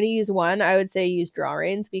 Like if you're going to use one, I would say use draw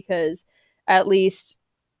reins because at least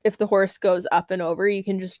if the horse goes up and over, you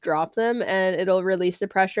can just drop them and it'll release the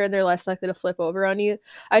pressure and they're less likely to flip over on you.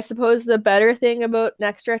 I suppose the better thing about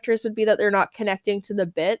neck stretchers would be that they're not connecting to the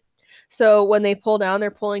bit. So when they pull down, they're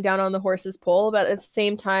pulling down on the horse's pole, but at the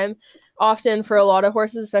same time, often for a lot of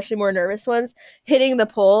horses, especially more nervous ones, hitting the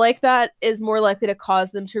pole like that is more likely to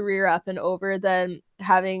cause them to rear up and over than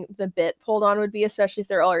having the bit pulled on would be, especially if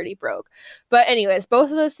they're already broke. But anyways, both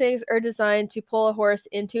of those things are designed to pull a horse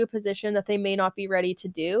into a position that they may not be ready to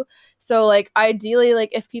do. So like ideally, like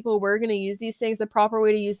if people were going to use these things, the proper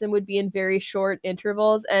way to use them would be in very short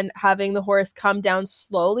intervals and having the horse come down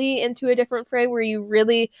slowly into a different frame where you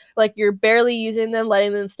really like you're barely using them,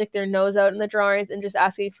 letting them stick their nose out in the drawings and just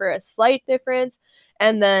asking for a slight difference,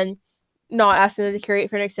 and then not asking them to carry it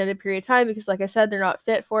for an extended period of time because, like I said, they're not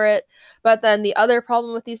fit for it. But then the other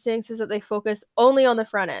problem with these things is that they focus only on the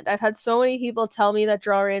front end. I've had so many people tell me that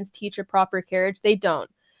draw reins teach a proper carriage. They don't.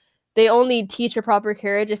 They only teach a proper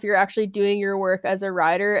carriage if you're actually doing your work as a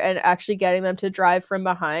rider and actually getting them to drive from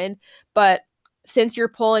behind. But since you're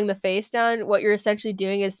pulling the face down, what you're essentially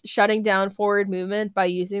doing is shutting down forward movement by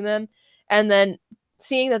using them and then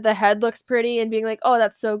seeing that the head looks pretty and being like, oh,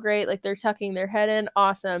 that's so great. Like they're tucking their head in.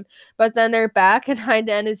 Awesome. But then their back and hind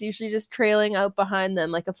end is usually just trailing out behind them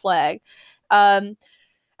like a flag. And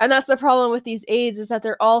that's the problem with these aids is that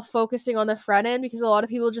they're all focusing on the front end because a lot of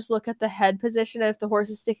people just look at the head position. And if the horse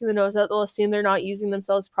is sticking the nose out, they'll assume they're not using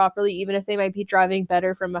themselves properly, even if they might be driving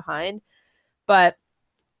better from behind. But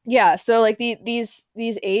yeah, so like these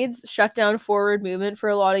aids shut down forward movement for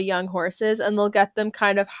a lot of young horses and they'll get them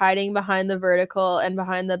kind of hiding behind the vertical and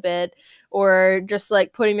behind the bit or just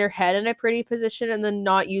like putting their head in a pretty position and then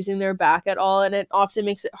not using their back at all. And it often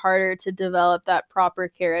makes it harder to develop that proper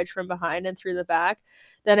carriage from behind and through the back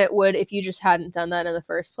than it would if you just hadn't done that in the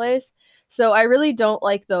first place. So I really don't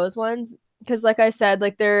like those ones because like I said,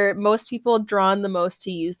 like they're most people drawn the most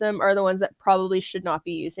to use them are the ones that probably should not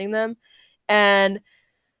be using them. And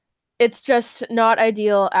it's just not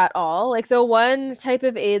ideal at all. Like the one type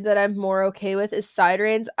of aid that I'm more okay with is side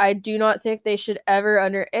reins. I do not think they should ever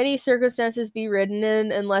under any circumstances be ridden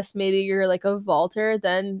in unless maybe you're like a vaulter,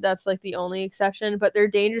 then that's like the only exception, but they're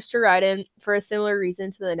dangerous to ride in for a similar reason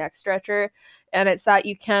to the neck stretcher. And it's that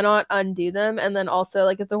you cannot undo them. And then also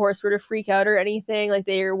like if the horse were to freak out or anything, like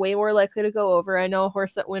they are way more likely to go over. I know a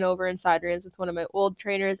horse that went over in side reins with one of my old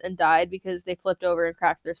trainers and died because they flipped over and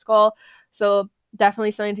cracked their skull. So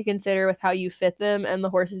definitely something to consider with how you fit them and the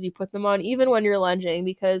horses you put them on, even when you're lunging,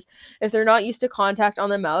 because if they're not used to contact on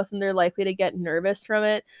the mouth and they're likely to get nervous from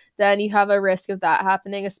it, then you have a risk of that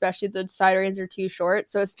happening, especially if the side reins are too short.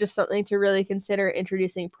 So it's just something to really consider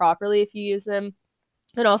introducing properly if you use them,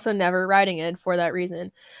 and also never riding it for that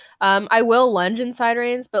reason. I will lunge in side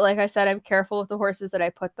reins, but like I said, I'm careful with the horses that I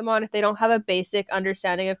put them on. If they don't have a basic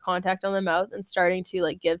understanding of contact on the mouth and starting to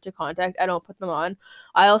like give to contact, I don't put them on.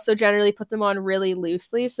 I also generally put them on really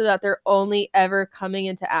loosely so that they're only ever coming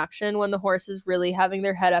into action when the horse is really having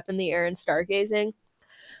their head up in the air and stargazing.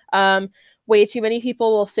 Um, Way too many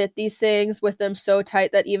people will fit these things with them so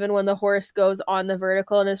tight that even when the horse goes on the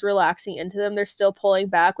vertical and is relaxing into them, they're still pulling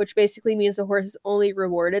back, which basically means the horse is only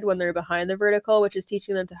rewarded when they're behind the vertical, which is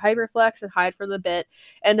teaching them to hyperflex and hide from the bit,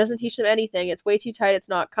 and doesn't teach them anything. It's way too tight. It's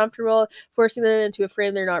not comfortable, forcing them into a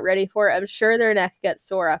frame they're not ready for. I'm sure their neck gets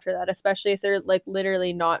sore after that, especially if they're like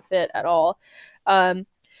literally not fit at all.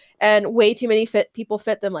 And way too many people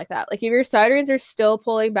fit them like that. Like if your side reins are still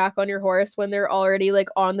pulling back on your horse when they're already like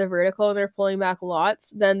on the vertical and they're pulling back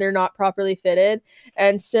lots, then they're not properly fitted.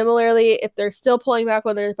 And similarly, if they're still pulling back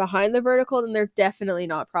when they're behind the vertical, then they're definitely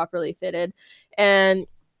not properly fitted. And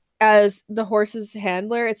as the horse's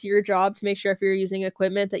handler, it's your job to make sure if you're using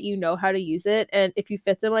equipment that you know how to use it. And if you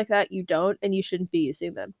fit them like that, you don't, and you shouldn't be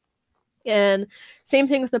using them. And same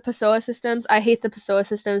thing with the Pessoa systems. I hate the Pessoa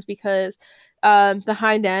systems because the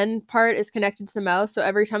hind end part is connected to the mouth. So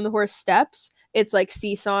every time the horse steps, it's like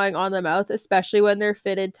seesawing on the mouth, especially when they're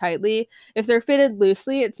fitted tightly. If they're fitted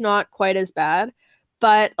loosely, it's not quite as bad.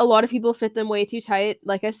 But a lot of people fit them way too tight,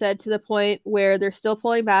 like I said, to the point where they're still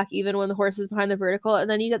pulling back even when the horse is behind the vertical. And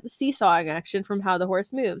then you get the seesawing action from how the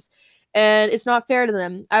horse moves. And it's not fair to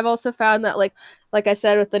them. I've also found that like I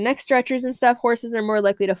said, with the neck stretchers and stuff, horses are more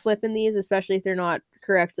likely to flip in these, especially if they're not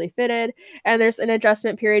correctly fitted. And there's an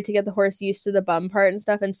adjustment period to get the horse used to the bum part and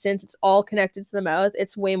stuff. And since it's all connected to the mouth,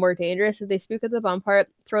 it's way more dangerous. If they spook at the bum part,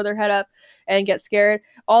 throw their head up, and get scared,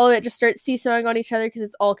 all of it just starts seesawing on each other because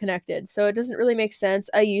it's all connected. So it doesn't really make sense.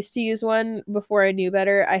 I used to use one before I knew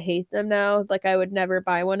better. I hate them now. Like I would never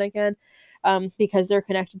buy one again. Because they're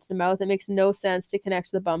connected to the mouth. It makes no sense to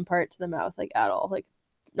connect the bum part to the mouth, like at all. Like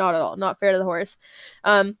not at all. Not fair to the horse.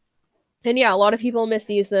 And yeah, a lot of people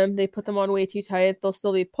misuse them. They put them on way too tight. They'll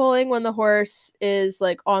still be pulling when the horse is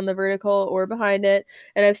like on the vertical or behind it.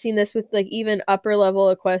 And I've seen this with like even upper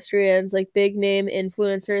level equestrians, like big name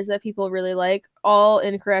influencers that people really like, all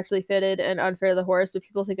incorrectly fitted and unfair to the horse. But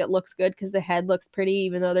people think it looks good because the head looks pretty,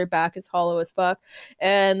 even though their back is hollow as fuck.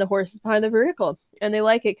 And the horse is behind the vertical. And they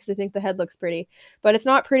like it because they think the head looks pretty. But it's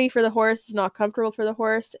not pretty for the horse. It's not comfortable for the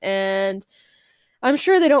horse. And I'm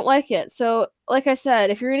sure they don't like it. So, like I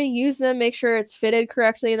said, if you're going to use them, make sure it's fitted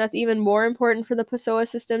correctly. And that's even more important for the Pessoa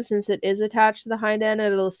system since it is attached to the hind end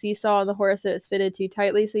and it'll seesaw on the horse that it's fitted too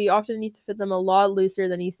tightly. So, you often need to fit them a lot looser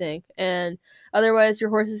than you think. And otherwise,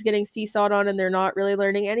 your horse is getting seesawed on and they're not really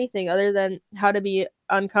learning anything other than how to be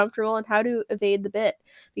uncomfortable and how to evade the bit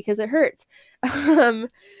because it hurts.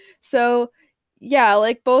 So, yeah,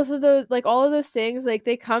 like both of those, like all of those things, like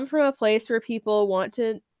they come from a place where people want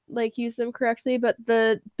to like use them correctly, but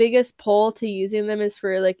the biggest pull to using them is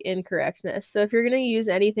for like incorrectness. So if you're going to use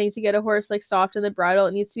anything to get a horse like soft in the bridle,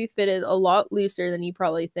 it needs to be fitted a lot looser than you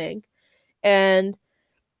probably think. And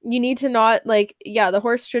you need to not like, yeah, the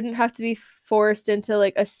horse shouldn't have to be forced into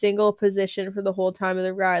like a single position for the whole time of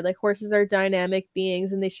the ride. Like horses are dynamic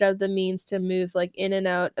beings and they should have the means to move like in and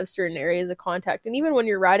out of certain areas of contact. And even when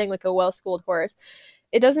you're riding like a well-schooled horse,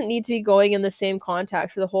 it doesn't need to be going in the same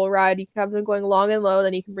contact for the whole ride. You can have them going long and low,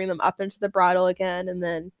 then you can bring them up into the bridle again, and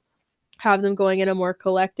then have them going in a more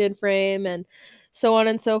collected frame, and so on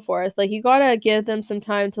and so forth. Like you gotta give them some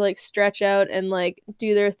time to like stretch out and like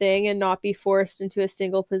do their thing and not be forced into a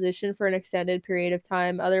single position for an extended period of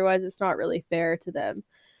time. Otherwise, it's not really fair to them.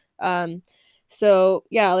 So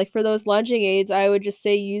yeah, like for those lunging aids, I would just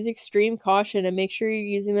say use extreme caution and make sure you're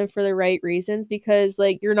using them for the right reasons, because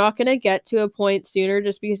like you're not going to get to a point sooner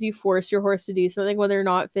just because you force your horse to do something when they're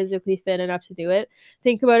not physically fit enough to do it.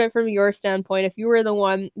 Think about it from your standpoint. If you were the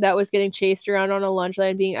one that was getting chased around on a lunge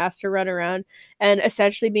line, being asked to run around and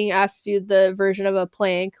essentially being asked to do the version of a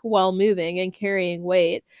plank while moving and carrying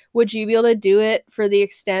weight, would you be able to do it for the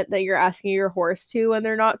extent that you're asking your horse to when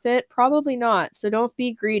they're not fit? Probably not. So don't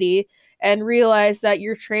be greedy and realize that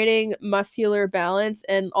you're training muscular balance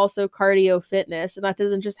and also cardio fitness. And that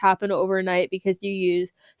doesn't just happen overnight because you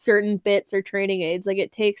use certain bits or training aids. Like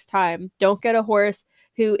it takes time. Don't get a horse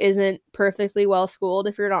who isn't perfectly well schooled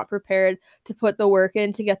if you're not prepared to put the work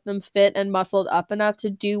in to get them fit and muscled up enough to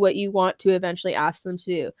do what you want to eventually ask them to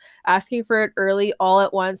do. Asking for it early all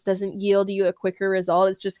at once doesn't yield you a quicker result.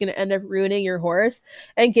 It's just going to end up ruining your horse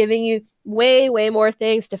and giving you way more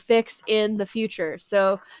things to fix in the future.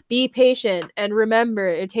 So be patient and remember,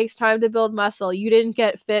 it takes time to build muscle. You didn't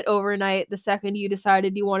get fit overnight the second you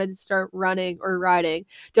decided you wanted to start running or riding.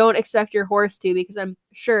 Don't expect your horse to, because I'm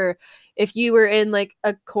sure if you were in like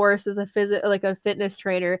a course with a fitness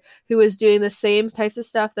trainer who was doing the same types of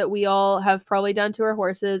stuff that we all have probably done to our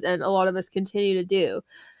horses and a lot of us continue to do,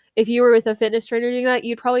 if you were with a fitness trainer doing that,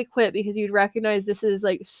 you'd probably quit because you'd recognize this is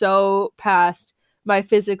like so past my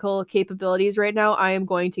physical capabilities right now. I am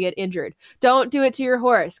going to get injured. Don't do it to your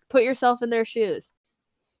horse. Put yourself in their shoes.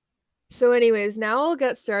 So anyways, now I'll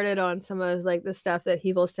get started on some of like the stuff that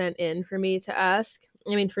people sent in for me to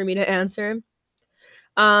for me to answer.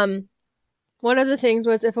 One of the things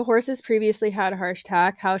was, if a horse has previously had harsh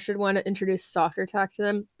tack, how should one introduce softer tack to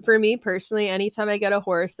them? For me personally, anytime I get a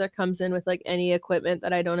horse that comes in with like any equipment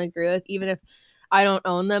that I don't agree with, even if I don't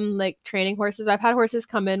own them, like training horses, I've had horses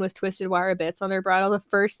come in with twisted wire bits on their bridle. The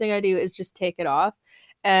first thing I do is just take it off.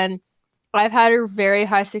 And I've had a very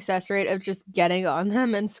high success rate of just getting on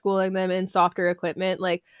them and schooling them in softer equipment,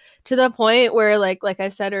 like to the point where like I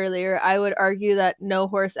said earlier, I would argue that no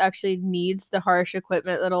horse actually needs the harsh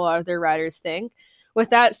equipment that a lot of their riders think. With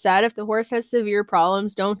that said, if the horse has severe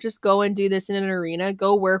problems, don't just go and do this in an arena.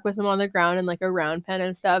 Go work with them on the ground in like a round pen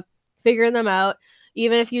and stuff. Figure them out.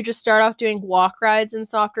 Even if you just start off doing walk rides and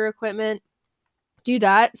softer equipment, do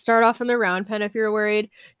that. Start off in the round pen if you're worried,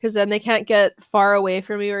 because then they can't get far away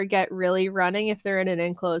from you or get really running if they're in an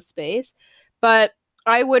enclosed space. But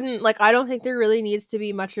I don't think there really needs to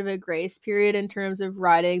be much of a grace period in terms of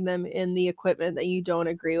riding them in the equipment that you don't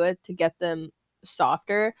agree with to get them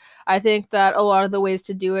softer. I think that a lot of the ways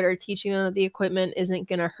to do it are teaching them that the equipment isn't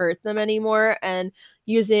going to hurt them anymore and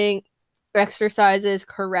using exercises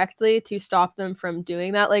correctly to stop them from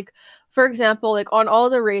doing that. Like, for example, like on all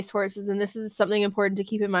the race horses, and this is something important to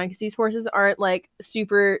keep in mind because these horses aren't like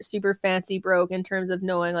super fancy broke in terms of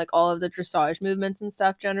knowing like all of the dressage movements and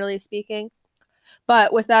stuff, generally speaking.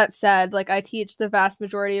 But with that said, like I teach the vast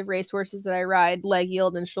majority of racehorses that I ride leg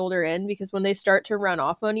yield and shoulder in, because when they start to run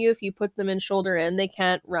off on you, if you put them in shoulder in, they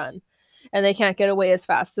can't run and they can't get away as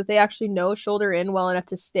fast. So if they actually know shoulder in well enough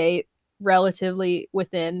to stay relatively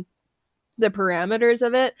within the parameters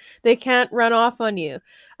of it, they can't run off on you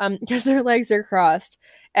because their legs are crossed,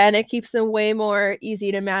 and it keeps them way more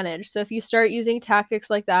easy to manage. So if you start using tactics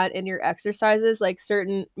like that in your exercises, like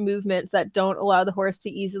certain movements that don't allow the horse to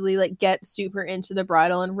easily like get super into the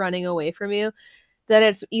bridle and running away from you, then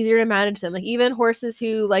it's easier to manage them. Like even horses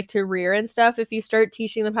who like to rear and stuff, if you start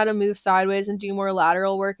teaching them how to move sideways and do more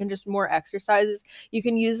lateral work and just more exercises, you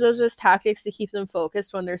can use those as tactics to keep them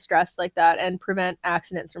focused when they're stressed like that and prevent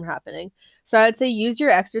accidents from happening. So I'd say use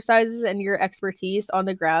your exercises and your expertise on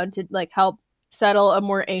the ground to like help settle a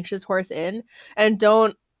more anxious horse in, and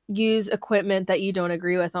don't use equipment that you don't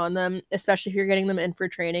agree with on them, especially if you're getting them in for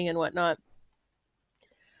training and whatnot.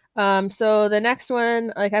 So the next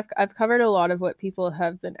one, like I've covered a lot of what people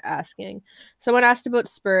have been asking. Someone asked about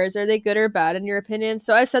spurs. Are they good or bad in your opinion?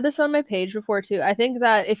 So I said this on my page before too. I think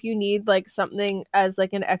that if you need like something as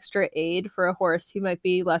like an extra aid for a horse who might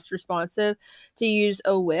be less responsive, to use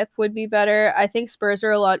a whip would be better. I think spurs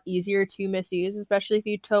are a lot easier to misuse, especially if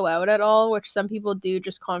you toe out at all, which some people do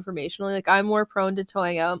just conformationally. Like I'm more prone to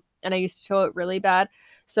toeing out, and I used to toe out really bad.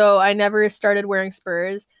 So I never started wearing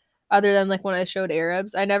spurs other than like when I showed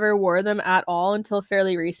Arabs. I never wore them at all until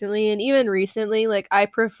fairly recently. And even recently, like I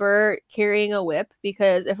prefer carrying a whip,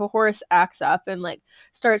 because if a horse acts up and like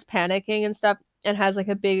starts panicking and stuff and has like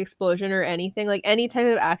a big explosion or anything, like any type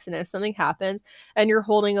of accident, if something happens and you're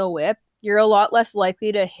holding a whip, you're a lot less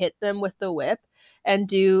likely to hit them with the whip and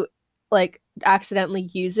do like accidentally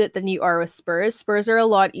use it than you are with spurs. Spurs are a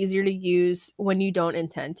lot easier to use when you don't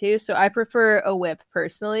intend to. So I prefer a whip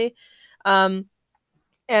personally.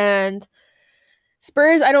 And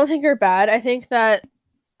spurs, I don't think are bad. I think that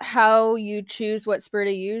how you choose what spur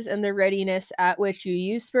to use and the readiness at which you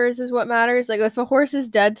use spurs is what matters. Like if a horse is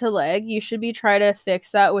dead to leg, you should be trying to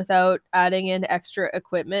fix that without adding in extra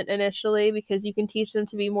equipment initially, because you can teach them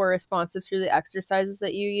to be more responsive through the exercises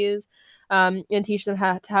that you use, and teach them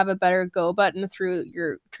how to have a better go button through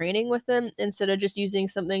your training with them, instead of just using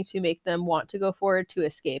something to make them want to go forward to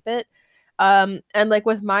escape it. And like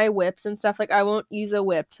with my whips and stuff, like I won't use a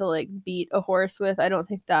whip to like beat a horse with. I don't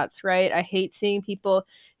think that's right. I hate seeing people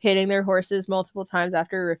hitting their horses multiple times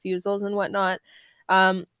after refusals and whatnot.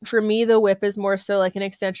 For me, the whip is more so like an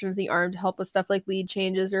extension of the arm to help with stuff like lead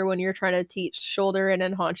changes, or when you're trying to teach shoulder and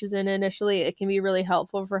then haunches in initially, it can be really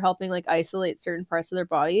helpful for helping like isolate certain parts of their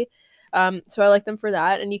body. So I like them for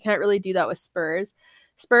that, and you can't really do that with spurs.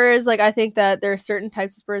 Spurs, like, I think that there are certain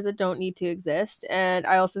types of spurs that don't need to exist, and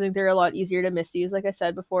I also think they're a lot easier to misuse, like I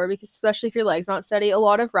said before, because especially if your leg's not steady, a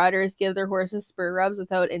lot of riders give their horses spur rubs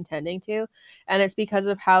without intending to, and it's because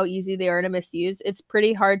of how easy they are to misuse. It's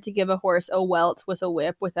pretty hard to give a horse a welt with a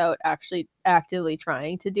whip without actually actively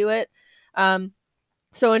trying to do it.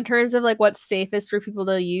 So in terms of like what's safest for people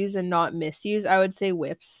to use and not misuse, I would say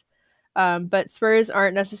whips. But spurs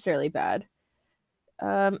aren't necessarily bad.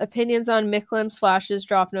 Opinions on Micklem, flashes,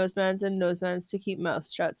 drop nosebands, and nosebands to keep mouth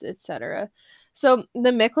shuts, etc. So the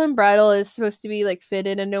Micklem bridle is supposed to be like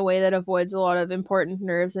fitted in a way that avoids a lot of important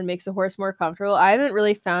nerves and makes a horse more comfortable. I haven't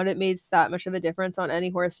really found it makes that much of a difference on any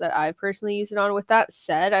horse that I've personally used it on. With that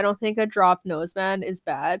said, I don't think a drop noseband is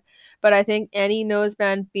bad, but I think any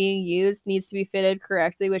noseband being used needs to be fitted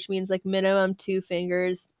correctly, which means like minimum 2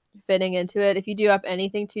 fingers fitting into it. If you do up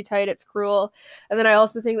anything too tight, it's cruel. And then I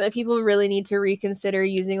also think that people really need to reconsider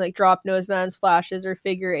using like drop nosebands, flashes, or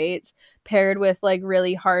figure eights paired with like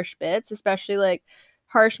really harsh bits, especially like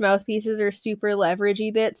harsh mouthpieces or super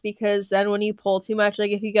leveragey bits, because then when you pull too much,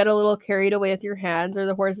 like if you get a little carried away with your hands or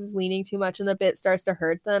the horse is leaning too much and the bit starts to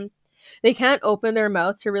hurt them, they can't open their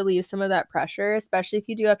mouth to relieve some of that pressure, especially if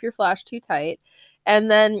you do up your flash too tight.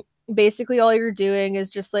 And then basically all you're doing is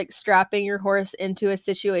just like strapping your horse into a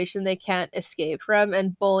situation they can't escape from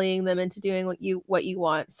and bullying them into doing what you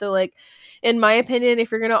want. So like in my opinion, if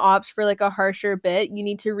you're going to opt for like a harsher bit, you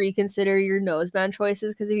need to reconsider your noseband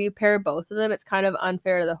choices, because if you pair both of them, it's kind of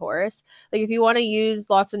unfair to the horse. Like if you want to use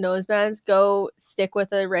lots of nosebands, go stick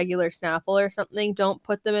with a regular snaffle or something. Don't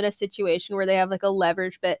put them in a situation where they have like a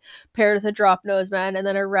leverage bit paired with a drop noseband and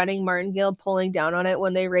then a running martingale pulling down on it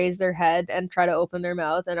when they raise their head and try to open their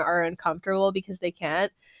mouth and are uncomfortable because they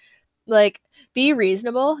can't. Like, be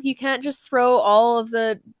reasonable. You can't just throw all of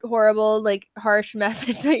the horrible, like, harsh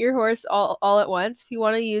methods at your horse all at once. If you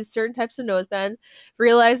want to use certain types of noseband,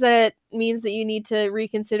 realize that it means that you need to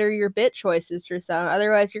reconsider your bit choices for some.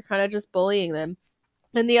 Otherwise, you're kind of just bullying them.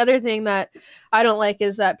 And the other thing that I don't like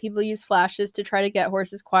is that people use flashes to try to get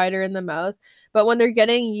horses quieter in the mouth. But when they're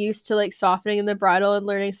getting used to like softening in the bridle and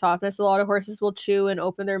learning softness, a lot of horses will chew and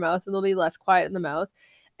open their mouth and they'll be less quiet in the mouth.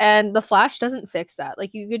 And the flash doesn't fix that.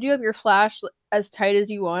 Like, you could do up your flash as tight as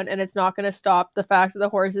you want, and it's not going to stop the fact that the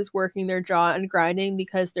horse is working their jaw and grinding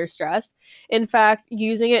because they're stressed. In fact,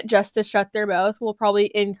 using it just to shut their mouth will probably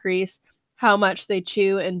increase how much they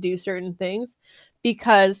chew and do certain things,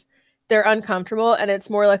 because they're uncomfortable and it's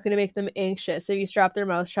more likely to make them anxious if you strap their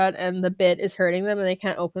mouth shut and the bit is hurting them and they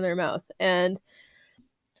can't open their mouth. And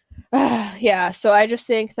yeah, so I just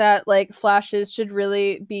think that like flashes should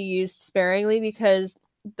really be used sparingly, because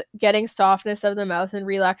getting softness of the mouth and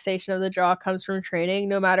relaxation of the jaw comes from training.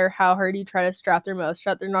 No matter how hard you try to strap their mouth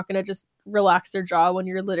shut, they're not going to just relax their jaw when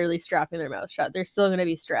you're literally strapping their mouth shut. They're still going to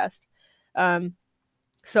be stressed.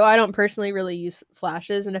 So I don't personally really use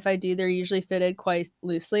flashes, and if I do, they're usually fitted quite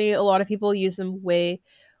loosely. A lot of people use them way,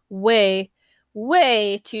 way,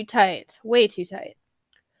 way too tight. Way too tight.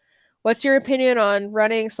 What's your opinion on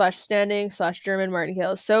running / standing / German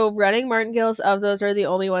martingales? So running martingales, of those, are the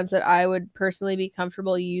only ones that I would personally be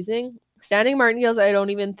comfortable using. Standing martingales, I don't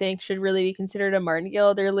even think should really be considered a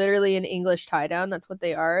martingale. They're literally an English tie down. That's what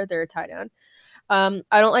they are. They're a tie down. I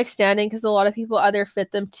don't like standing because a lot of people either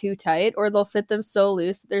fit them too tight or they'll fit them so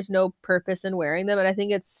loose that there's no purpose in wearing them. And I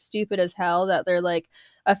think it's stupid as hell that they're like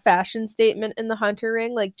a fashion statement in the hunter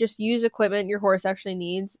ring. Like, just use equipment your horse actually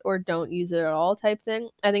needs, or don't use it at all type thing.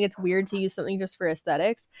 I think it's weird to use something just for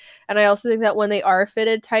aesthetics. And I also think that when they are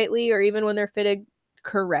fitted tightly, or even when they're fitted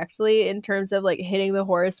correctly in terms of like hitting the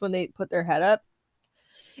horse when they put their head up,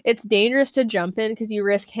 it's dangerous to jump in because you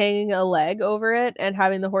risk hanging a leg over it and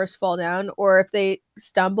having the horse fall down. Or if they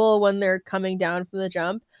stumble when they're coming down from the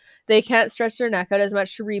jump, they can't stretch their neck out as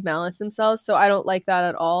much to rebalance themselves. So I don't like that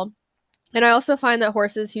at all. And I also find that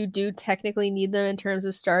horses who do technically need them in terms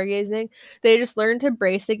of stargazing, they just learn to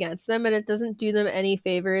brace against them, and it doesn't do them any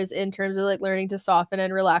favors in terms of like learning to soften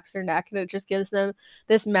and relax their neck. And it just gives them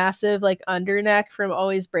this massive like under neck from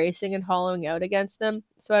always bracing and hollowing out against them.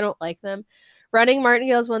 So I don't like them. Running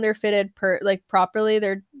martingales, when they're fitted properly,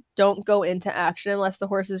 they don't go into action unless the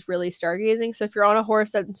horse is really stargazing. So if you're on a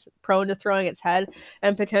horse that's prone to throwing its head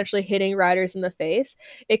and potentially hitting riders in the face,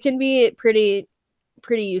 it can be pretty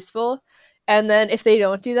useful. And then if they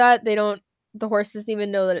don't do that, they don't the horse doesn't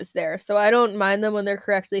even know that it's there. So I don't mind them when they're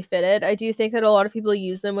correctly fitted. I do think that a lot of people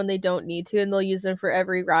use them when they don't need to, and they'll use them for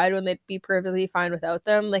every ride when they'd be perfectly fine without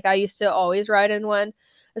them. Like I used to always ride in one,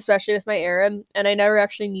 especially with my Arab, and I never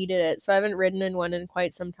actually needed it. So I haven't ridden in one in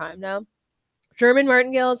quite some time now. German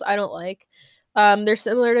martingales, I don't like. They're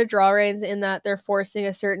similar to draw reins in that they're forcing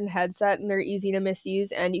a certain headset and they're easy to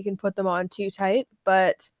misuse, and you can put them on too tight.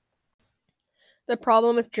 But the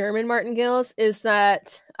problem with German martingales is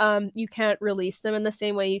that you can't release them in the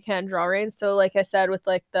same way you can draw reins. So, like I said, with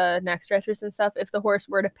like the neck stretchers and stuff, if the horse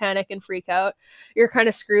were to panic and freak out, you're kind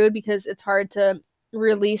of screwed because it's hard to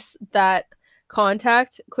release that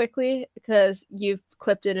contact quickly because you've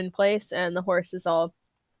clipped it in place and the horse is all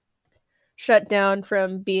shut down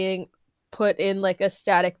from being put in like a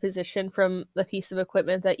static position from the piece of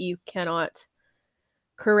equipment that you cannot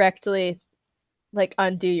correctly like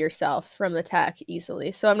undo yourself from the tack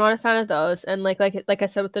easily. So I'm not a fan of those. And like I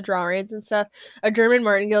said with the draw reins and stuff, a German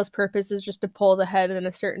martingale's purpose is just to pull the head in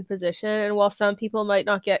a certain position. And while some people might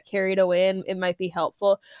not get carried away and it might be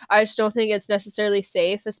helpful, I just don't think it's necessarily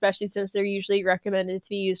safe, especially since they're usually recommended to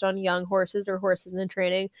be used on young horses or horses in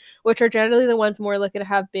training, which are generally the ones more likely to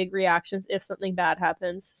have big reactions if something bad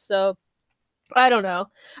happens. So I don't know.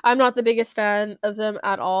 I'm not the biggest fan of them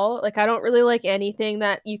at all. Like I don't really like anything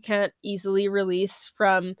that you can't easily release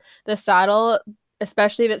from the saddle,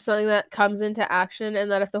 especially if it's something that comes into action and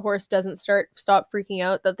that if the horse doesn't stop freaking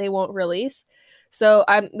out that they won't release. So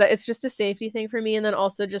it's just a safety thing for me, and then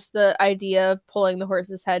also just the idea of pulling the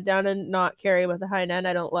horse's head down and not carrying with the hind end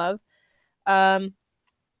I don't love. Um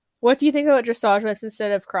what do you think about dressage whips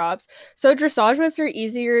instead of crops? So dressage whips are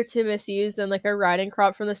easier to misuse than like a riding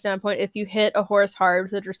crop from the standpoint if you hit a horse hard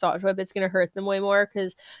with a dressage whip, it's going to hurt them way more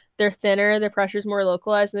because they're thinner, their pressure's more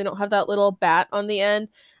localized, and they don't have that little bat on the end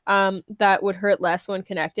that would hurt less when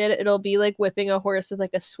connected. It'll be like whipping a horse with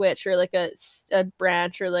like a switch or like a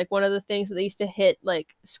branch or like one of the things that they used to hit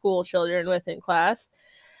like school children with in class.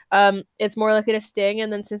 It's more likely to sting,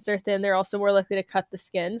 and then since they're thin, they're also more likely to cut the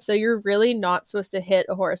skin. So you're really not supposed to hit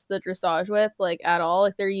a horse with a dressage whip like at all.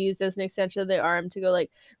 Like they're used as an extension of the arm to go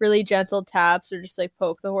like really gentle taps or just like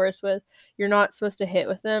poke the horse with. You're not supposed to hit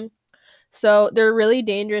with them. So they're really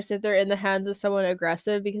dangerous if they're in the hands of someone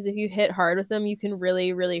aggressive, because if you hit hard with them, you can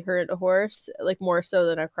really, really hurt a horse, like more so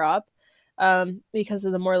than a crop, because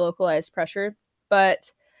of the more localized pressure.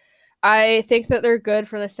 But I think that they're good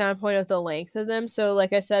from the standpoint of the length of them. So,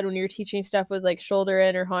 like I said, when you're teaching stuff with like shoulder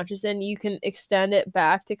in or haunches in, you can extend it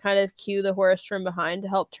back to kind of cue the horse from behind to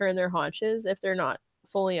help turn their haunches if they're not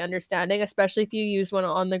fully understanding, especially if you use one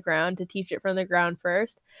on the ground to teach it from the ground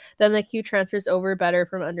first. Then the cue transfers over better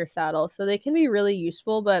from under saddle. So they can be really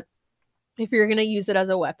useful, but if you're going to use it as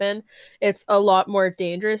a weapon, it's a lot more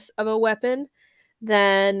dangerous of a weapon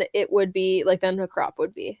than it would be, like, than a crop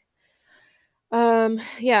would be.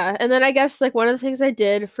 Yeah, and then I guess like one of the things I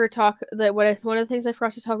did for talk that one of the things I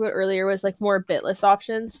forgot to talk about earlier was like more bitless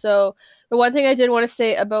options. So the one thing I did want to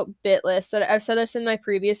say about bitless, that I've said this in my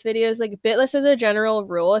previous videos, like bitless as a general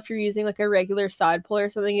rule, if you're using like a regular side pull or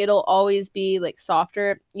something, it'll always be like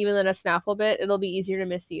softer, even than a snaffle bit. It'll be easier to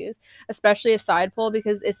misuse, especially a side pull,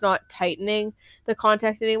 because it's not tightening the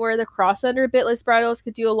contact anywhere. The cross under bitless bridles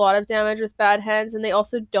could do a lot of damage with bad hands, and they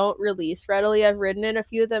also don't release readily. I've ridden in a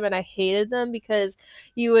few of them and I hated them because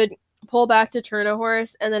you would pull back to turn a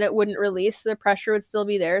horse and then it wouldn't release, so the pressure would still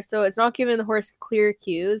be there, so it's not giving the horse clear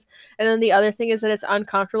cues. And then the other thing is that it's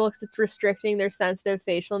uncomfortable because it's restricting their sensitive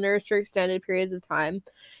facial nerves for extended periods of time.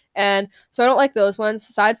 And so I don't like those ones.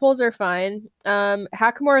 Side pulls are fine.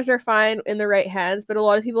 Hackamores are fine in the right hands, but a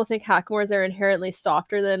lot of people think hackamores are inherently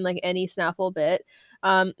softer than like any snaffle bit.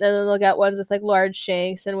 And then they'll get ones with like large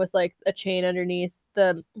shanks and with like a chain underneath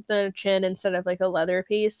the chin instead of like a leather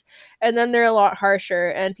piece, and then they're a lot harsher,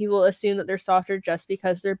 and people assume that they're softer just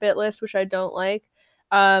because they're bitless, which I don't like.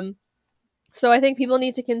 So I think people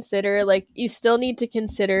need to consider, like, you still need to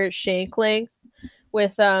consider shank length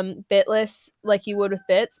with bitless like you would with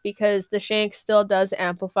bits, because the shank still does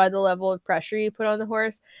amplify the level of pressure you put on the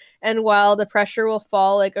horse, and while the pressure will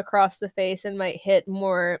fall like across the face and might hit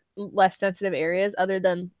more less sensitive areas other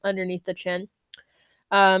than underneath the chin,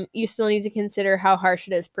 you still need to consider how harsh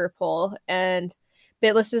it is per pull. And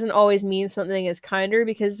bitless doesn't always mean something is kinder,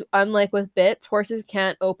 because unlike with bits, horses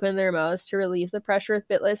can't open their mouths to relieve the pressure with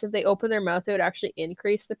bitless. If they open their mouth, it would actually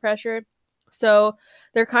increase the pressure. So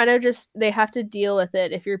they're kind of just, they have to deal with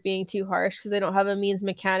it if you're being too harsh, because they don't have a means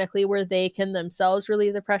mechanically where they can themselves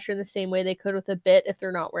relieve the pressure in the same way they could with a bit if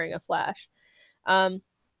they're not wearing a flash.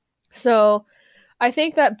 So I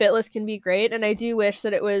think that bitless can be great, and I do wish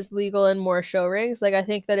that it was legal in more show rings. Like, I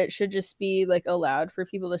think that it should just be like allowed for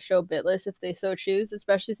people to show bitless if they so choose,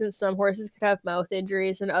 especially since some horses could have mouth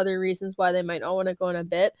injuries and other reasons why they might not want to go on a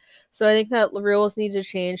bit. So I think that rules need to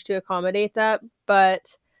change to accommodate that.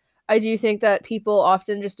 But I do think that people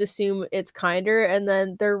often just assume it's kinder, and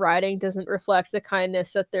then their riding doesn't reflect the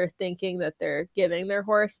kindness that they're thinking that they're giving their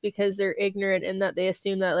horse, because they're ignorant in that they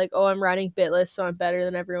assume that, like, oh, I'm riding bitless, so I'm better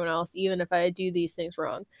than everyone else, even if I do these things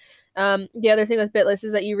wrong. The other thing with bitless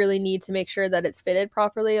is that you really need to make sure that it's fitted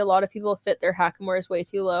properly. A lot of people fit their hackamores way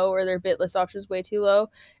too low, or their bitless options way too low,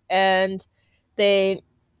 and they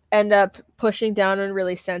end up pushing down on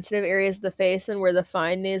really sensitive areas of the face and where the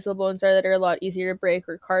fine nasal bones are that are a lot easier to break,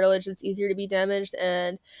 or cartilage that's easier to be damaged,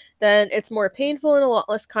 and then it's more painful and a lot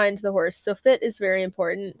less kind to the horse. So fit is very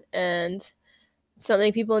important and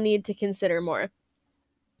something people need to consider more.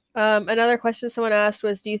 Another question someone asked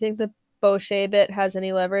was, do you think the Bochet bit has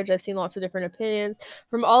any leverage? I've seen lots of different opinions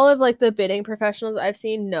from all of like the bidding professionals I've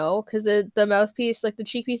seen. No, because the mouthpiece, like the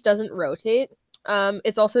cheek piece, doesn't rotate.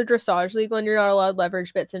 It's also dressage legal, and you're not allowed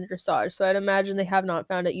leverage bits in dressage. So I'd imagine they have not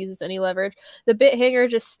found it uses any leverage. The bit hanger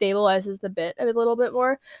just stabilizes the bit a little bit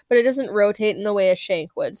more, but it doesn't rotate in the way a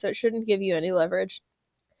shank would, so it shouldn't give you any leverage.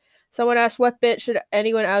 Someone asked, what bit should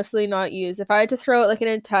anyone absolutely not use? If I had to throw out like an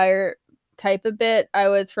entire type of bit, I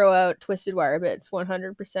would throw out twisted wire bits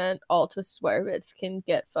 100%. All twisted wire bits can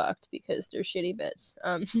get fucked because they're shitty bits.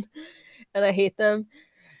 And I hate them,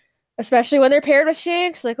 especially when they're paired with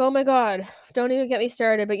shanks. Like, oh my god, don't even get me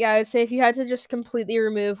started. But yeah, I'd say if you had to just completely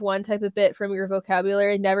remove one type of bit from your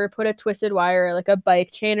vocabulary, never put a twisted wire or like a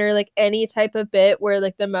bike chain or like any type of bit where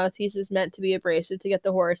like the mouthpiece is meant to be abrasive to get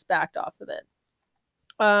the horse backed off of it.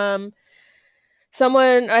 I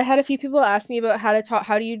had a few people ask me about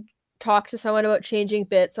how do you talk to someone about changing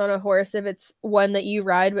bits on a horse if it's one that you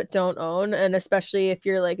ride but don't own, and especially if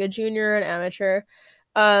you're like a junior or an amateur.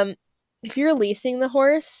 If you're leasing the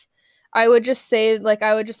horse, I would just say, like,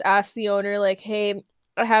 I would just ask the owner, like, hey,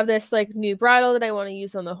 I have this like new bridle that I want to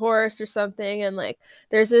use on the horse or something, and like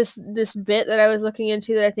there's this bit that I was looking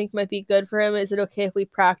into that I think might be good for him. Is it okay if we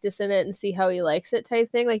practice in it and see how he likes it, type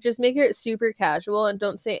thing? Like, just make it super casual and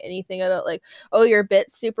don't say anything about like, oh, your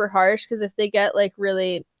bit's super harsh, because if they get like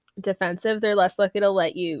really defensive, they're less likely to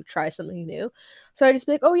let you try something new. So I just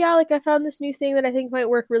be like, oh yeah, like I found this new thing that I think might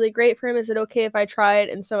work really great for him. Is it okay if I try it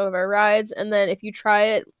in some of our rides? And then if you try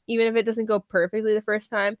it, even if it doesn't go perfectly the first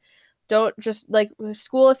time, don't just like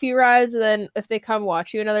school a few rides, and then if they come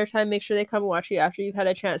watch you another time, make sure they come watch you after you've had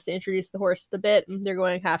a chance to introduce the horse to the bit and they're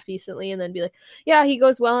going half decently, and then be like, yeah, he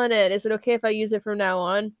goes well in it. Is it okay if I use it from now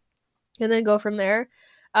on? And then go from there.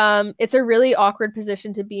 It's a really awkward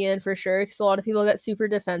position to be in for sure, because a lot of people get super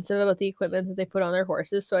defensive about the equipment that they put on their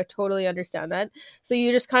horses. So I totally understand that. So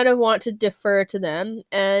you just kind of want to defer to them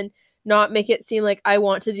and not make it seem like I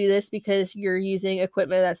want to do this because you're using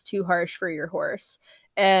equipment that's too harsh for your horse.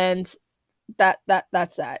 And that's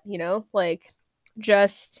that, you know? Like,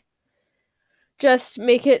 just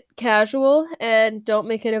make it casual and don't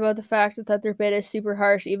make it about the fact that their bit is super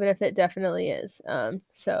harsh, even if it definitely is.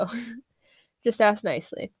 So just ask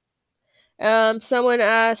nicely. Someone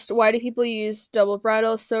asked, why do people use double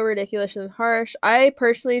bridles? So ridiculous and harsh. I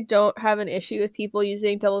personally don't have an issue with people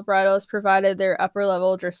using double bridles, provided they're upper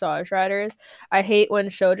level dressage riders. I hate when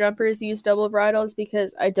show jumpers use double bridles,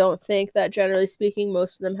 because I don't think that, generally speaking,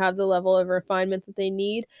 most of them have the level of refinement that they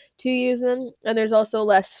need to use them. And there's also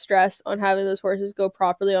less stress on having those horses go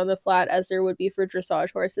properly on the flat as there would be for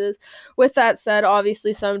dressage horses. With that said,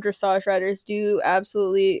 obviously some dressage riders do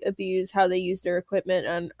absolutely abuse how they use their equipment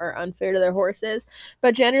and are unfair to their horses.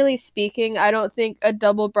 But generally speaking, I don't think a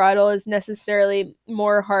double bridle is necessarily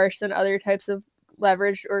more harsh than other types of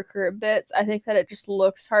leveraged or curb bits. I think that it just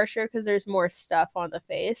looks harsher because there's more stuff on the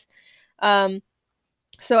face.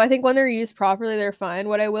 So I think when they're used properly, they're fine.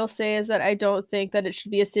 What I will say is that I don't think that it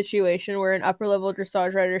should be a situation where an upper level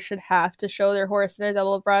dressage rider should have to show their horse in a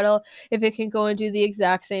double bridle if it can go and do the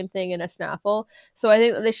exact same thing in a snaffle. So I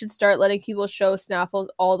think that they should start letting people show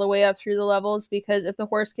snaffles all the way up through the levels, because if the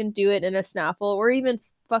horse can do it in a snaffle or even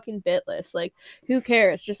fucking bitless, like, who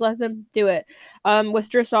cares? Just let them do it. With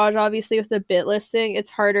dressage, obviously, with the bitless thing, it's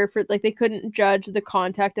harder for, like, they couldn't judge the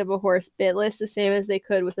contact of a horse bitless the same as they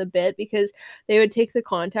could with a bit, because they would take the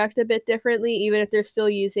contact a bit differently, even if they're still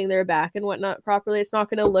using their back and whatnot properly. It's not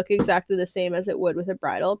going to look exactly the same as it would with a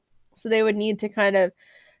bridle. So they would need to kind of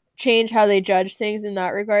change how they judge things in that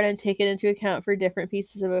regard and take it into account for different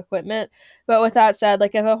pieces of equipment. But with that said,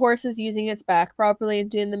 like, if a horse is using its back properly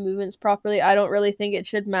and doing the movements properly, I don't really think it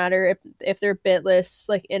should matter if they're bitless,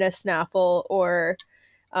 like in a snaffle, or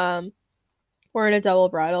or in a double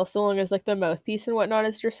bridle, so long as like the mouthpiece and whatnot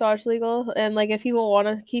is dressage legal. And like if people want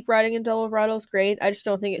to keep riding in double bridles, great. I just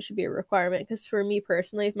don't think it should be a requirement, because for me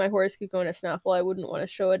personally, if my horse could go in a snaffle, I wouldn't want to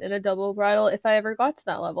show it in a double bridle if I ever got to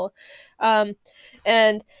that level. Um,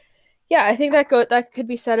 and yeah, I think that could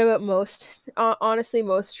be said about most, honestly,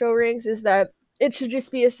 most show rings, is that it should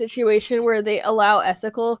just be a situation where they allow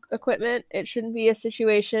ethical equipment. It shouldn't be a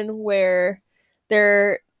situation where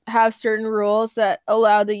there have certain rules that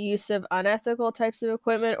allow the use of unethical types of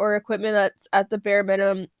equipment, or equipment that's at the bare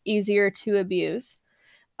minimum easier to abuse.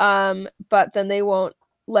 But then they won't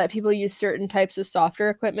let people use certain types of softer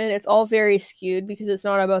equipment. It's all very skewed because it's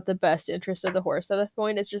not about the best interest of the horse at that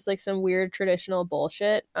point. It's just like some weird traditional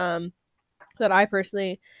bullshit. That I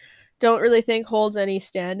personally don't really think holds any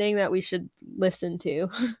standing that we should listen to.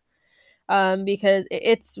 Because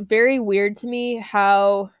it's very weird to me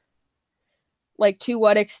how, like, to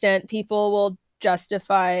what extent people will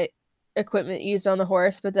justify equipment used on the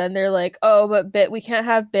horse, but then they're like, oh, but we can't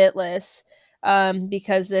have bitless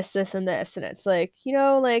because this and this. And it's like,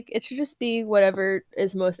 like, it should just be whatever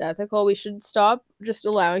is most ethical. We should stop just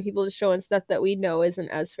allowing people to show in stuff that we know isn't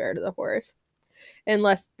as fair to the horse,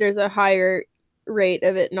 unless there's a higher rate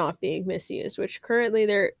of it not being misused, which currently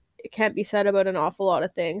there can't be said about an awful lot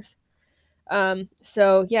of things.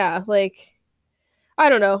 So yeah, like, I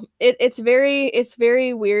don't know. It's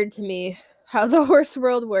very weird to me how the horse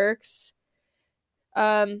world works.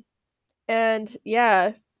 Um, and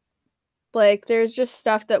yeah, like, there's just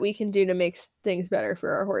stuff that we can do to make things better for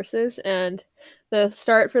our horses, and the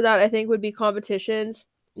start for that, I think, would be competitions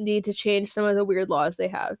need to change some of the weird laws they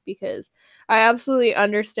have, because I absolutely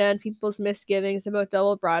understand people's misgivings about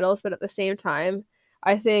double bridles, but at the same time,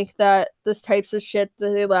 I think that this types of shit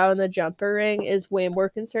that they allow in the jumper ring is way more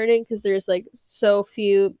concerning, because there's like so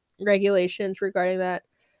few regulations regarding that.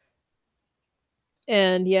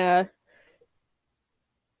 And yeah.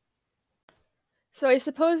 So I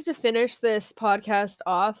suppose to finish this podcast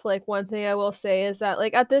off, like, one thing I will say is that,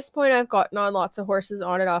 like, at this point I've gotten on lots of horses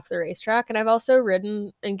on and off the racetrack, and I've also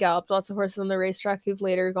ridden and galloped lots of horses on the racetrack who've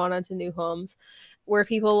later gone on to new homes, where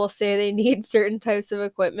people will say they need certain types of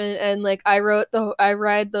equipment, and like, I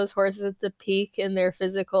ride those horses at the peak in their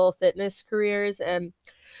physical fitness careers, and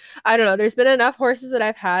I don't know. There's been enough horses that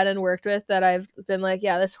I've had and worked with that I've been like,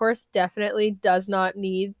 yeah, this horse definitely does not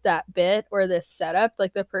need that bit or this setup.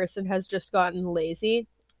 Like, the person has just gotten lazy.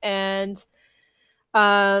 And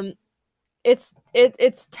um it's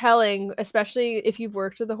telling, especially if you've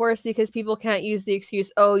worked with a horse, because people can't use the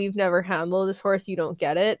excuse, oh, you've never handled this horse, you don't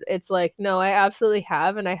get it. It's like, no, I absolutely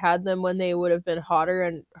have, and I had them when they would have been hotter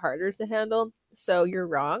and harder to handle. So you're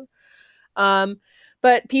wrong. Um,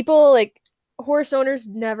 but people, like, horse owners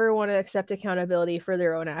never want to accept accountability for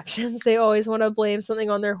their own actions. They always want to blame something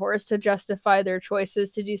on their horse to justify their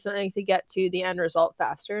choices to do something to get to the end result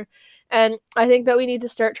faster. And I think that we need to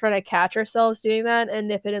start trying to catch ourselves doing that and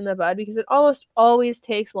nip it in the bud, because it almost always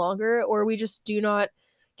takes longer, or we just do not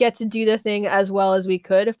get to do the thing as well as we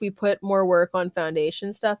could if we put more work on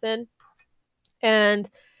foundation stuff in. And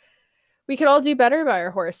we could all do better by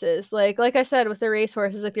our horses. Like I said, with the race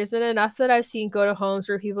horses, like, there's been enough that I've seen go to homes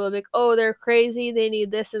where people are like, oh, they're crazy, they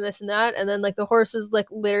need this and this and that, and then like the horse is like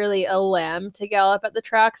literally a lamb to gallop at the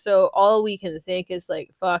track. So all we can think is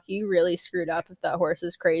like, fuck, you really screwed up if that horse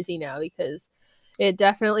is crazy now, because it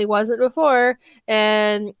definitely wasn't before.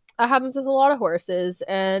 And that happens with a lot of horses.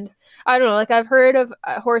 And I don't know, like, I've heard of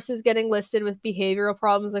horses getting listed with behavioral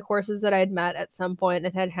problems, like horses that I'd met at some point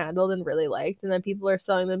and had handled and really liked, and then people are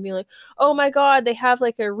selling them being like, oh my god, they have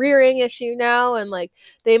like a rearing issue now, and like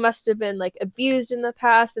they must have been like abused in the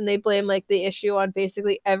past, and they blame like the issue on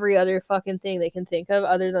basically every other fucking thing they can think of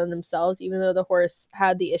other than themselves, even though the horse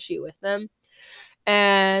had the issue with them.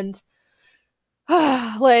 And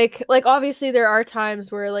like obviously there are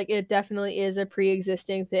times where like it definitely is a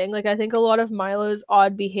pre-existing thing. Like, I think a lot of Milo's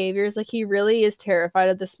odd behaviors, like, he really is terrified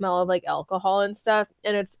of the smell of like alcohol and stuff,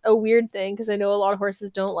 and it's a weird thing because I know a lot of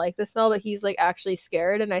horses don't like the smell, but he's like actually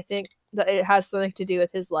scared, and I think that it has something to do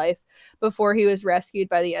with his life before he was rescued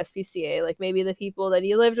by the SPCA. Like, maybe the people that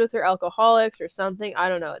he lived with are alcoholics or something, I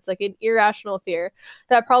don't know. It's like an irrational fear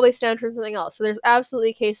that probably stems from something else. So there's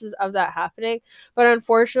absolutely cases of that happening, but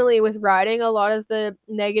unfortunately with riding, a lot of the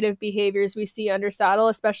negative behaviors we see under saddle,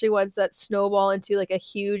 especially ones that snowball into like a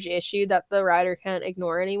huge issue that the rider can't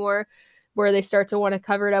ignore anymore, where they start to want to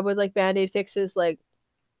cover it up with like band-aid fixes, like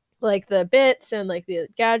the bits and like the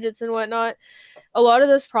gadgets and whatnot. A lot of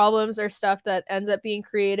those problems are stuff that ends up being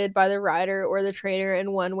created by the rider or the trainer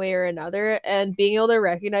in one way or another, and being able to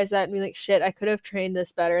recognize that and be like, shit, I could have trained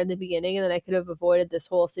this better in the beginning, and then I could have avoided this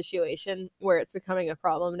whole situation where it's becoming a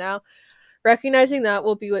problem now. recognizing that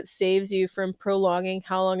will be what saves you from prolonging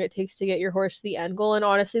how long it takes to get your horse to the end goal. And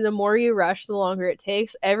honestly, the more you rush, the longer it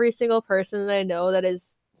takes. Every single person that I know that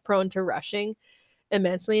is prone to rushing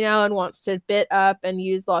immensely now and wants to bit up and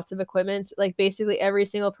use lots of equipment, like basically every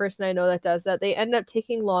single person I know that does that, they end up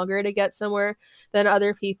taking longer to get somewhere than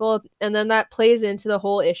other people. And then that plays into the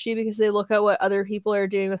whole issue because they look at what other people are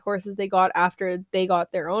doing with horses they got after they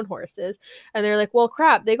got their own horses, and they're like, well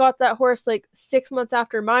crap, they got that horse like 6 months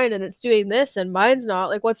after mine and it's doing this and mine's not.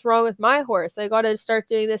 Like, what's wrong with my horse? I got to start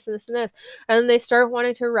doing this and this and this. And then they start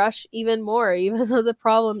wanting to rush even more, even though the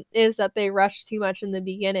problem is that they rushed too much in the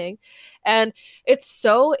beginning. And it's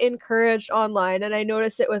so encouraged online, and I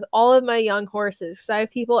notice it with all of my young horses, because I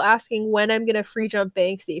have people asking when I'm going to free jump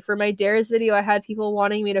Banksy. For my Dares video, I had people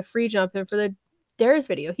wanting me to free jump him for the Dares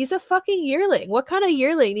video. He's a fucking yearling. What kind of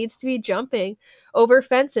yearling needs to be jumping over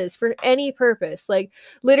fences for any purpose? Like,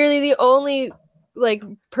 literally the only like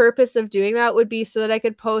purpose of doing that would be so that I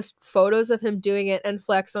could post photos of him doing it and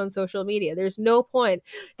flex on social media. There's no point.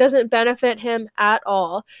 It doesn't benefit him at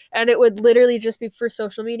all, and it would literally just be for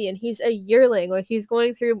social media. And he's a yearling. Like, he's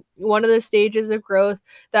going through one of the stages of growth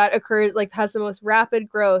that occurs, like, has the most rapid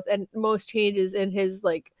growth and most changes in his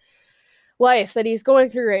like life that he's going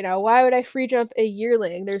through right now. Why would I free jump a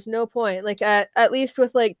yearling? There's no point. Like, at least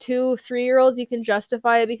with like 2-3-year-olds, you can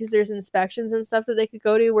justify it because there's inspections and stuff that they could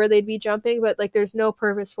go to where they'd be jumping, but like there's no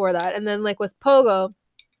purpose for that. And then like with Pogo,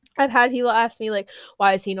 I've had people ask me like,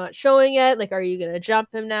 why is he not showing yet? Like, are you going to jump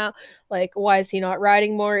him now? Like, why is he not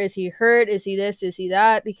riding more? Is he hurt? Is he this? Is he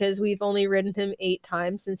that? Because we've only ridden him 8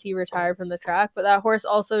 times since he retired from the track. But that horse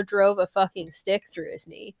also drove a fucking stick through his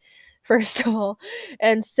knee, first of all.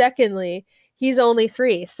 And secondly, he's only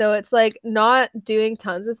 3. So it's like not doing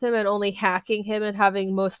tons with him and only hacking him and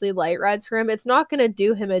having mostly light rides for him. It's not going to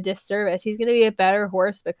do him a disservice. He's going to be a better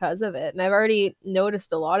horse because of it. And I've already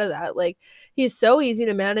noticed a lot of that. Like, he's so easy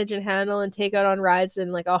to manage and handle and take out on rides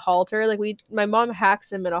in like a halter. Like, my mom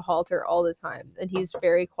hacks him in a halter all the time, and he's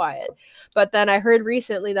very quiet. But then I heard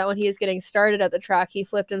recently that when he was getting started at the track, he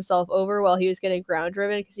flipped himself over while he was getting ground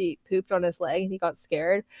driven because he pooped on his leg and he got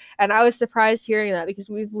scared. And I was surprised hearing that because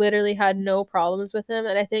we've literally had no problems with him.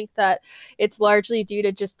 And I think that it's largely due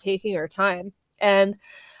to just taking our time. And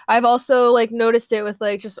I've also like noticed it with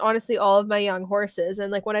like just honestly all of my young horses.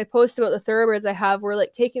 And like when I post about the thoroughbreds I have, we're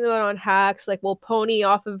like taking them out on hacks. Like, we'll pony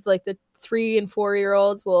off of like the 3 and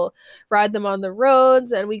 4-year-olds, we'll ride them on the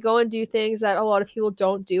roads, and we go and do things that a lot of people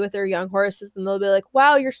don't do with their young horses. And they'll be like,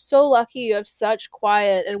 wow, you're so lucky you have such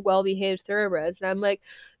quiet and well-behaved thoroughbreds. And I'm like,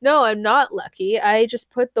 no, I'm not lucky. I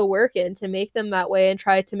just put the work in to make them that way and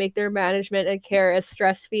try to make their management and care as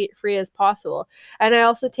stress-free as possible. And I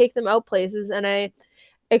also take them out places, and I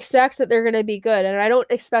expect that they're going to be good. And I don't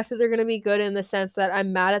expect that they're going to be good in the sense that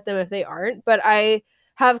I'm mad at them if they aren't, but I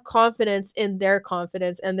have confidence in their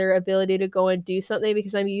confidence and their ability to go and do something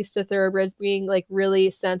because I'm used to thoroughbreds being like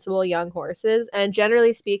really sensible young horses. And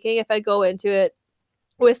generally speaking, if I go into it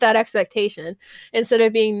with that expectation, instead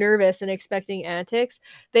of being nervous and expecting antics,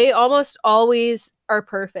 they almost always are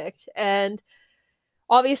perfect. And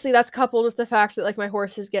obviously that's coupled with the fact that like my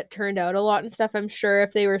horses get turned out a lot and stuff. I'm sure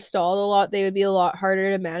if they were stalled a lot, they would be a lot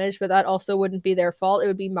harder to manage, but that also wouldn't be their fault. It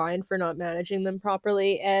would be mine for not managing them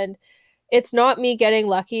properly. And it's not me getting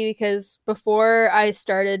lucky, because before I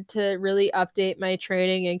started to really update my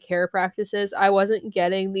training and care practices, I wasn't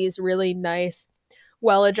getting these really nice,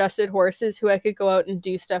 well-adjusted horses who I could go out and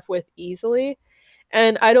do stuff with easily.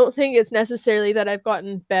 And I don't think it's necessarily that I've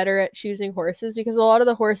gotten better at choosing horses, because a lot of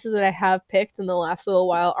the horses that I have picked in the last little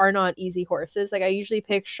while are not easy horses. Like, I usually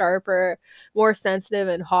pick sharper, more sensitive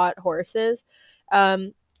and hot horses.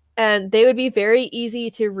 And they would be very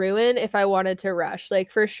easy to ruin if I wanted to rush.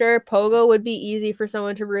 Like, for sure, Pogo would be easy for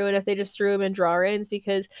someone to ruin if they just threw him in draw reins,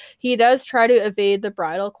 because he does try to evade the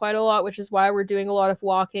bridle quite a lot, which is why we're doing a lot of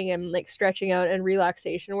walking and like stretching out and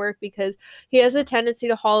relaxation work, because he has a tendency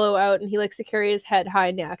to hollow out and he likes to carry his head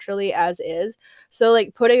high naturally as is. So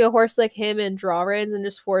like putting a horse like him in draw reins and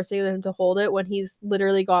just forcing them to hold it when he's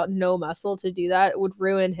literally got no muscle to do that would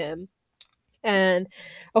ruin him. And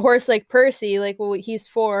a horse like Percy, like, well, he's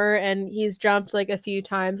 4 and he's jumped like a few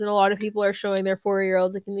times, and a lot of people are showing their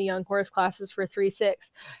 4-year-olds like in the young horse classes for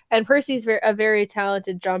 3-6. And Percy's a very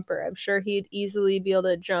talented jumper. I'm sure he'd easily be able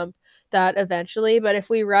to jump that eventually, but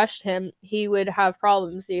if we rushed him, he would have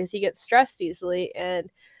problems because he gets stressed easily.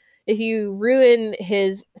 And if you ruin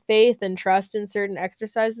his faith and trust in certain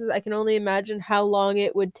exercises, I can only imagine how long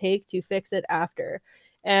it would take to fix it after.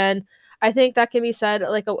 And I think that can be said,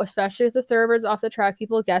 like, especially with the thoroughbreds off the track,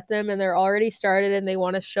 people get them and they're already started and they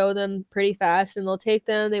want to show them pretty fast, and they'll take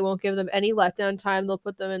them. They won't give them any letdown time. They'll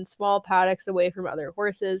put them in small paddocks away from other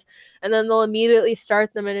horses, and then they'll immediately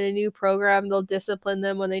start them in a new program. They'll discipline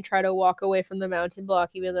them when they try to walk away from the mountain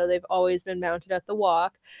block, even though they've always been mounted at the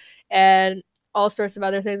walk. And all sorts of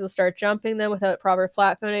other things. Will start jumping them without proper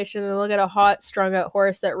flat foundation. And they'll get a hot, strung out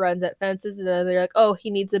horse that runs at fences. And then they're like, oh, he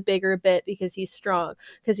needs a bigger bit because he's strong,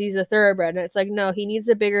 because he's a thoroughbred. And it's like, no, he needs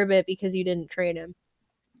a bigger bit because you didn't train him.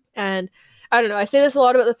 And I don't know. I say this a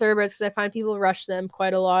lot about the thoroughbreds because I find people rush them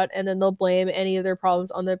quite a lot. And then they'll blame any of their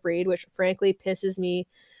problems on the breed, which frankly pisses me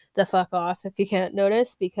the fuck off, if you can't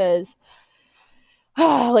notice, because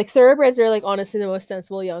like thoroughbreds are like honestly the most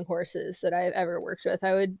sensible young horses that I've ever worked with.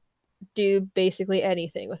 I would do basically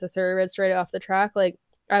anything with a thoroughbred straight off the track. Like,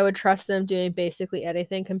 I would trust them doing basically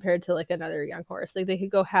anything compared to like another young horse. Like, they could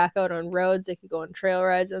go hack out on roads, they could go on trail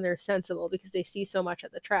rides, and they're sensible because they see so much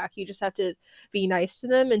at the track. You just have to be nice to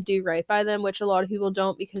them and do right by them, which a lot of people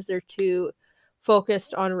don't because they're too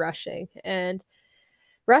focused on rushing. And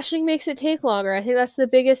rushing makes it take longer. I think that's the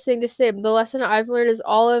biggest thing to say. The lesson I've learned is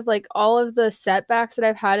all of the setbacks that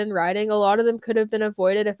I've had in riding, a lot of them could have been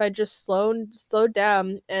avoided if I just slowed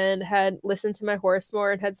down and had listened to my horse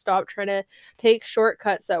more and had stopped trying to take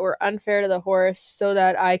shortcuts that were unfair to the horse so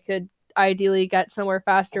that I could ideally get somewhere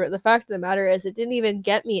faster. But the fact of the matter is it didn't even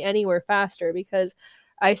get me anywhere faster because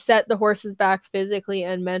I set the horses back physically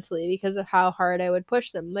and mentally because of how hard I would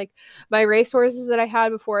push them. Like, my race horses that I had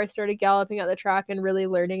before I started galloping at the track and really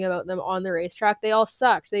learning about them on the racetrack, they all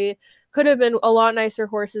sucked. They could have been a lot nicer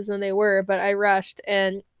horses than they were, but I rushed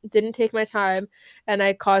and didn't take my time, and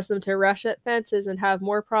I caused them to rush at fences and have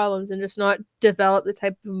more problems and just not develop the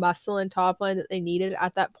type of muscle and top line that they needed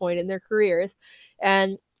at that point in their careers.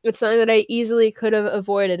 And it's something that I easily could have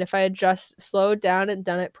avoided if I had just slowed down and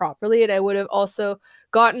done it properly. And I would have also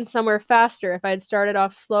gotten somewhere faster if I had started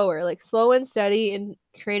off slower. Like, slow and steady in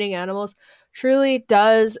training animals truly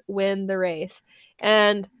does win the race.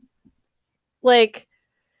 And like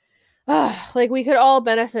we could all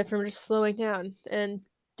benefit from just slowing down and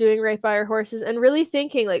doing right by our horses and really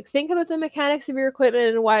thinking, like, think about the mechanics of your equipment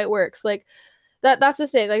and why it works. Like, that's the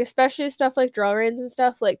thing, like, especially stuff like draw reins and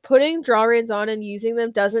stuff, like putting draw reins on and using them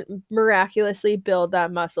doesn't miraculously build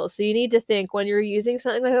that muscle. So you need to think when you're using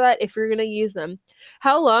something like that, if you're going to use them,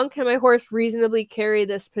 how long can my horse reasonably carry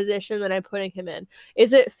this position that I'm putting him in?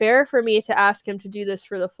 Is it fair for me to ask him to do this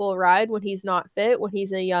for the full ride when he's not fit, when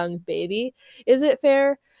he's a young baby? Is it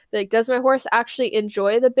fair? Like, does my horse actually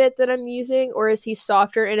enjoy the bit that I'm using, or is he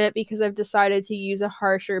softer in it because I've decided to use a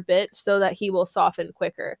harsher bit so that he will soften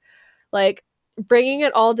quicker? Like, bringing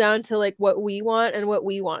it all down to like what we want and what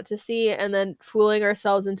we want to see, and then fooling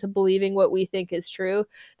ourselves into believing what we think is true.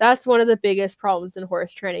 That's one of the biggest problems in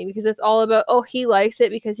horse training, because it's all about, oh, he likes it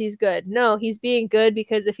because he's good. No, he's being good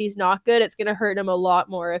because if he's not good, it's going to hurt him a lot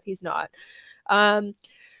more if he's not.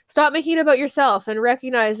 Stop making it about yourself and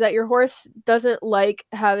recognize that your horse doesn't like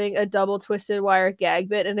having a double twisted wire gag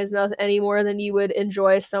bit in his mouth any more than you would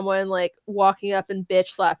enjoy someone like walking up and bitch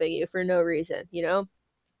slapping you for no reason, you know?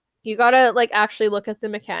 You gotta like actually look at the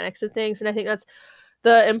mechanics of things. And I think that's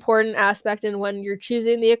the important aspect. And when you're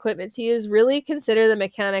choosing the equipment to use, really consider the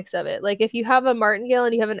mechanics of it. Like, if you have a martingale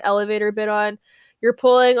and you have an elevator bit on, you're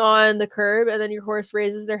pulling on the curb, and then your horse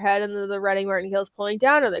raises their head and the running martingale is pulling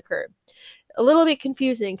down on the curb. A little bit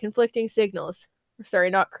confusing, conflicting signals.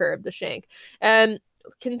 Sorry, not curb, the shank. And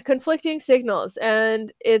conflicting signals,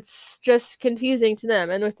 and it's just confusing to them.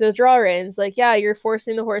 And with the draw reins, like, yeah, you're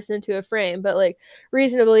forcing the horse into a frame, but like,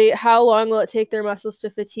 reasonably, how long will it take their muscles to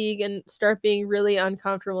fatigue and start being really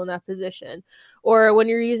uncomfortable in that position? Or when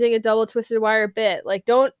you're using a double twisted wire bit, like,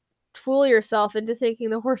 don't fool yourself into thinking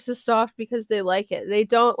the horse is soft because they like it. They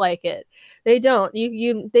don't like it. They don't.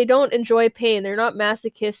 They don't enjoy pain. They're not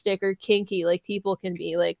masochistic or kinky like people can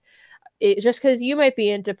be. Like, just because you might be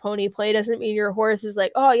into pony play doesn't mean your horse is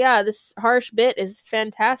like, oh yeah, this harsh bit is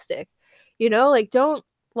fantastic. You know, like, don't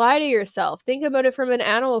lie to yourself. Think about it from an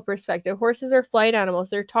animal perspective. Horses are flight animals.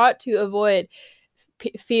 They're taught to avoid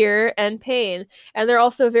fear and pain, and they're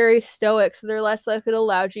also very stoic, so they're less likely to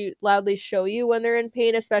loudly show you when they're in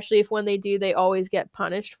pain, especially if when they do, they always get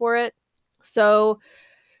punished for it. So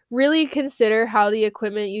really consider how the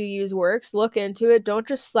equipment you use works. Look into it. Don't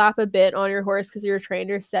just slap a bit on your horse because your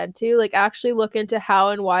trainer said to. Like, actually look into how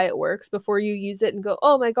and why it works before you use it and go,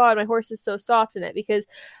 oh my god, my horse is so soft in it. Because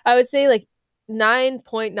I would say like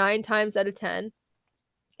 9.9 times out of 10,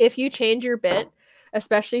 if you change your bit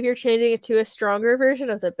especially if you're changing it to a stronger version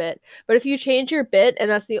of the bit. But if you change your bit and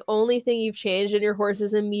that's the only thing you've changed and your horse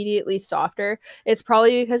is immediately softer, it's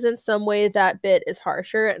probably because in some way that bit is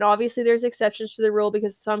harsher. And obviously there's exceptions to the rule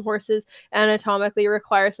because some horses anatomically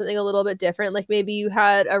require something a little bit different. Like maybe you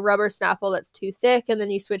had a rubber snaffle that's too thick and then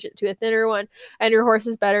you switch it to a thinner one and your horse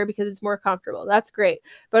is better because it's more comfortable. That's great.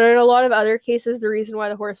 But in a lot of other cases, the reason why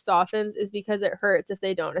the horse softens is because it hurts if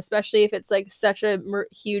they don't, especially if it's like such a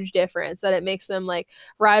huge difference that it makes them like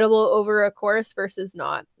rideable over a course versus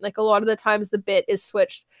not. Like a lot of the times the bit is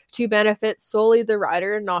switched to benefit solely the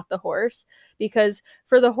rider, not the horse. Because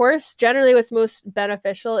for the horse, generally what's most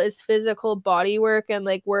beneficial is physical body work and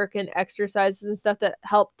like work and exercises and stuff that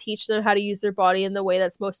help teach them how to use their body in the way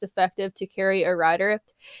that's most effective to carry a rider.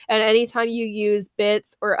 And anytime you use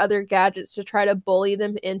bits or other gadgets to try to bully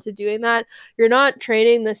them into doing that, you're not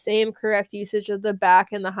training the same correct usage of the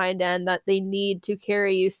back and the hind end that they need to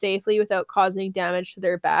carry you safely without causing damage to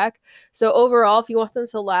their back. So overall, if you want them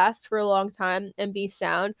to last for a long time and be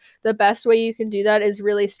sound, the best way you can do that is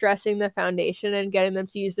really stressing the foundation and getting them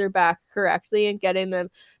to use their back correctly and getting them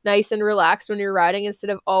nice and relaxed when you're riding instead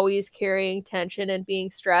of always carrying tension and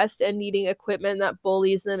being stressed and needing equipment that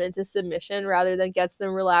bullies them into submission rather than gets them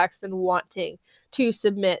relaxed and wanting to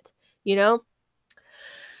submit, you know?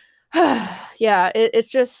 Yeah,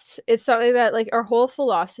 it's something that like our whole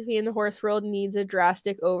philosophy in the horse world needs a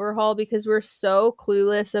drastic overhaul because we're so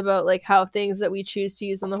clueless about like how things that we choose to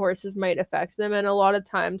use on the horses might affect them. And a lot of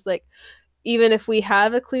times, like, even if we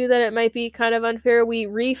have a clue that it might be kind of unfair, we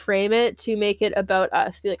reframe it to make it about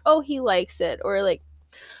us. Be like, oh, he likes it. Or like,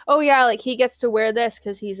 oh yeah, like he gets to wear this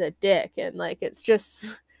because he's a dick. And like, it's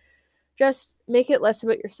just make it less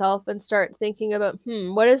about yourself and start thinking about,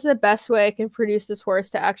 what is the best way I can produce this horse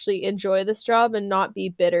to actually enjoy this job and not be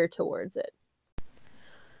bitter towards it.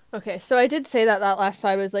 Okay, so I did say that last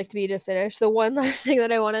slide was like to be to finish. The one last thing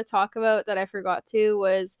that I want to talk about that I forgot to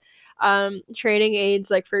was training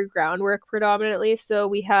aids like for groundwork predominantly. So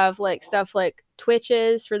we have like stuff like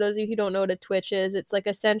twitches. For those of you who don't know what a twitch is, it's like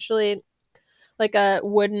essentially like a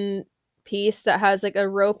wooden piece that has like a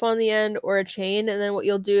rope on the end or a chain, and then what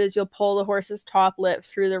you'll do is you'll pull the horse's top lip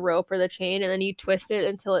through the rope or the chain and then you twist it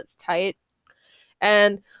until it's tight.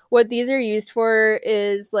 And what these are used for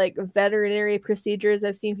is like veterinary procedures.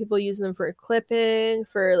 I've seen people use them for clipping,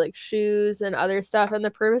 for like shoes and other stuff. And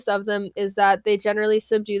the purpose of them is that they generally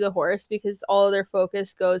subdue the horse because all of their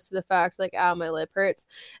focus goes to the fact like, ow, my lip hurts.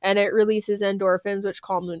 And it releases endorphins, which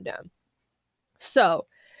calm them down. So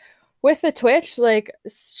with the twitch, like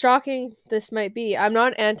shocking this might be, I'm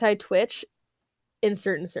not anti-twitch in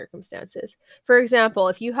certain circumstances. For example,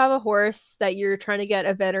 if you have a horse that you're trying to get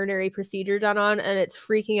a veterinary procedure done on and it's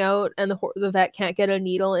freaking out and the vet can't get a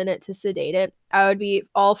needle in it to sedate it, I would be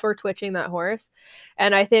all for twitching that horse.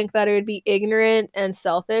 And I think that it would be ignorant and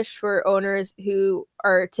selfish for owners who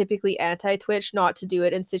are typically anti-twitch not to do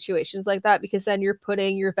it in situations like that, because then you're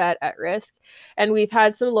putting your vet at risk. And we've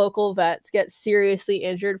had some local vets get seriously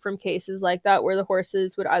injured from cases like that where the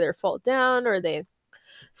horses would either fall down or they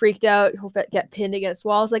freaked out, get pinned against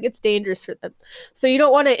walls. Like, it's dangerous for them. So you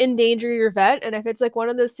don't want to endanger your vet. And if it's like one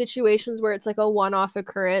of those situations where it's like a one-off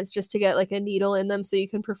occurrence just to get like a needle in them so you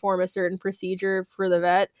can perform a certain procedure for the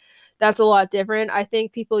vet, that's a lot different. I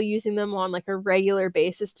think people using them on like a regular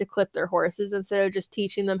basis to clip their horses instead of just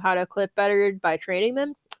teaching them how to clip better by training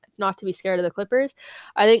them not to be scared of the clippers,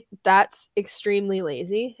 I think that's extremely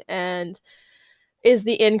lazy and is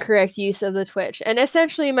the incorrect use of the twitch. And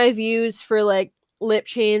essentially my views for like lip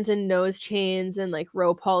chains and nose chains and like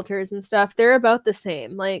rope halters and stuff, they're about the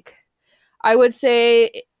same. Like, I would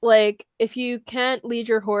say, like, if you can't lead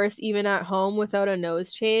your horse even at home without a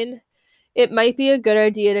nose chain, it might be a good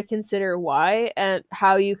idea to consider why and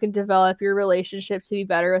how you can develop your relationship to be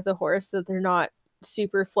better with the horse so that they're not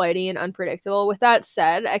super flighty and unpredictable. With that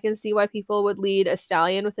said, I can see why people would lead a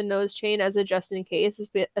stallion with a nose chain as a just in case,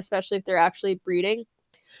 especially if they're actually breeding,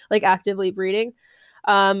 like actively breeding.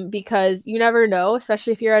 Because you never know,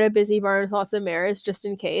 especially if you're at a busy barn with lots of mares, just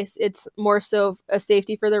in case. It's more so a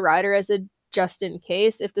safety for the rider as a just in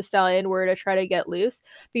case if the stallion were to try to get loose,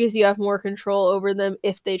 because you have more control over them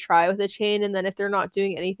if they try with a chain, and then if they're not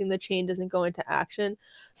doing anything, the chain doesn't go into action.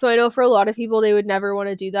 So I know for a lot of people they would never want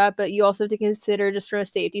to do that, but you also have to consider just from a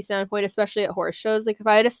safety standpoint, especially at horse shows. Like, if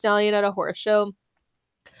I had a stallion at a horse show,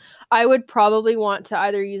 I would probably want to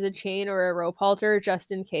either use a chain or a rope halter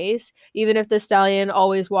just in case, even if the stallion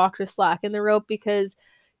always walked with slack in the rope, because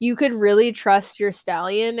you could really trust your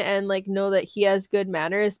stallion and like know that he has good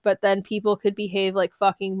manners, but then people could behave like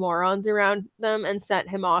fucking morons around them and set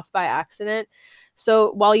him off by accident.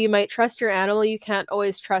 So while you might trust your animal, you can't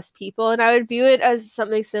always trust people. And I would view it as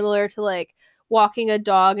something similar to like walking a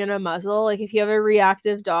dog in a muzzle. Like if you have a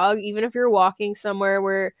reactive dog, even if you're walking somewhere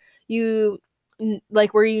where you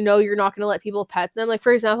like where you know you're not going to let people pet them. Like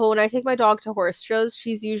for example, when I take my dog to horse shows,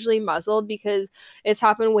 she's usually muzzled because it's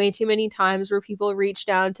happened way too many times where people reach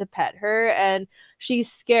down to pet her and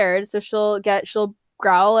she's scared, so she'll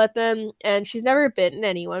growl at them, and she's never bitten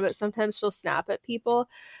anyone, but sometimes she'll snap at people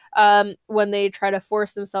when they try to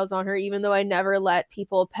force themselves on her, even though I never let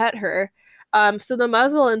people pet her. So the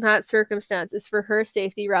muzzle in that circumstance is for her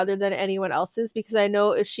safety rather than anyone else's, because I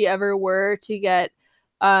know if she ever were to get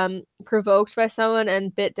provoked by someone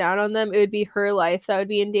and bit down on them, it would be her life that would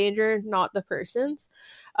be in danger, not the person's.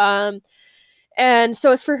 And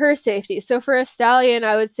so it's for her safety. So for a stallion,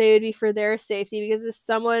 I would say it would be for their safety, because if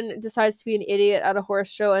someone decides to be an idiot at a horse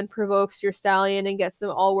show and provokes your stallion and gets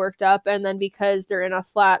them all worked up, and then because they're in a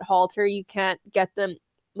flat halter, you can't get them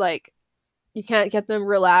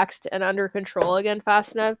relaxed and under control again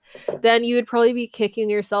fast enough, then you would probably be kicking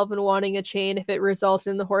yourself and wanting a chain if it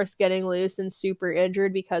resulted in the horse getting loose and super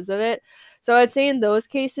injured because of it. So I'd say in those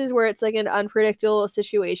cases where it's like an unpredictable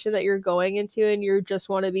situation that you're going into and you just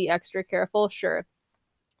want to be extra careful, sure.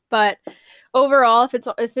 But overall,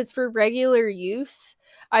 if it's for regular use,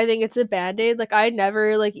 I think it's a band-aid. Like I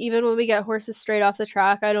never, like even when we get horses straight off the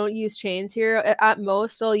track, I don't use chains here. At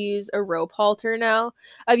most I'll use a rope halter now.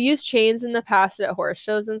 I've used chains in the past at horse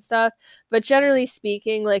shows and stuff, but generally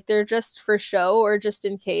speaking, like they're just for show or just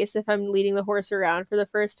in case if I'm leading the horse around for the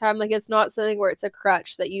first time. Like it's not something where it's a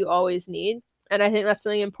crutch that you always need. And I think that's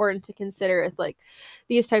something important to consider with like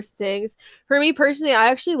these types of things. For me personally, I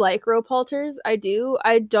actually like rope halters. I do.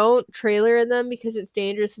 I don't trailer in them because it's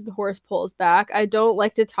dangerous if the horse pulls back. I don't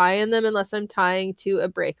like to tie in them unless I'm tying to a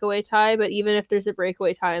breakaway tie. But even if there's a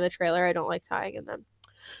breakaway tie in the trailer, I don't like tying in them.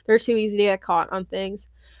 They're too easy to get caught on things.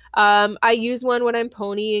 I use one when I'm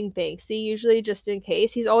ponying Banksy, usually just in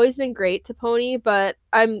case. He's always been great to pony, but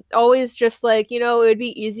I'm always just like, it would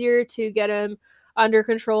be easier to get him under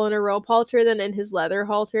control in a rope halter than in his leather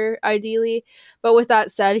halter, ideally. But with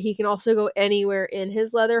that said, he can also go anywhere in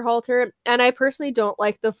his leather halter. And I personally don't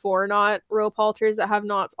like the 4-knot rope halters that have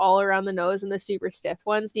knots all around the nose and the super stiff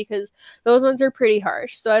ones, because those ones are pretty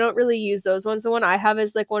harsh. So I don't really use those ones. The one I have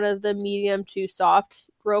is like one of the medium to soft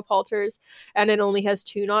rope halters, and it only has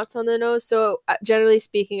 2 knots on the nose. So generally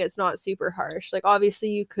speaking, it's not super harsh. Like obviously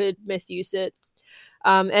you could misuse it.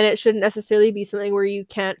 And it shouldn't necessarily be something where you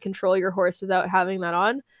can't control your horse without having that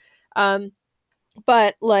on.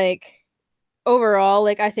 But like overall,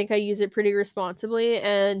 like I think I use it pretty responsibly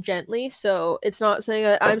and gently. So it's not something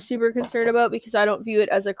that I'm super concerned about because I don't view it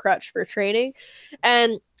as a crutch for training.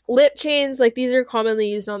 And lip chains, like these are commonly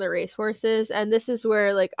used on the race horses. And this is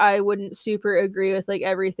where like I wouldn't super agree with like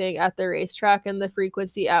everything at the racetrack and the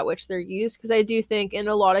frequency at which they're used. Because I do think in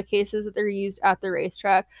a lot of cases that they're used at the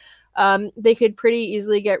racetrack, they could pretty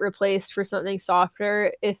easily get replaced for something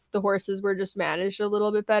softer if the horses were just managed a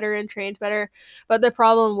little bit better and trained better. But the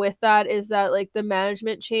problem with that is that like the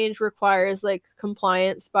management change requires like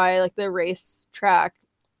compliance by like the racetrack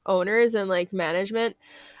owners and like management,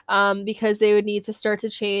 because they would need to start to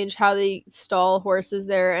change how they stall horses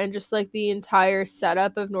there and just like the entire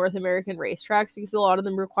setup of North American racetracks, because a lot of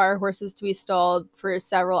them require horses to be stalled for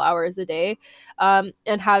several hours a day. And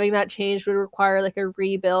having that changed would require like a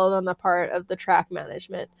rebuild on the part of the track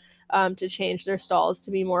management, to change their stalls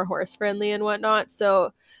to be more horse friendly and whatnot.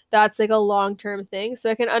 So that's like a long-term thing. So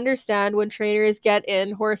I can understand when trainers get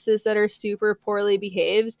in horses that are super poorly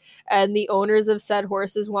behaved and the owners of said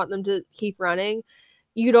horses want them to keep running.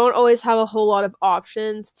 You don't always have a whole lot of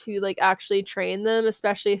options to like actually train them,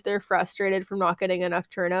 especially if they're frustrated from not getting enough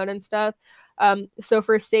turnout and stuff. So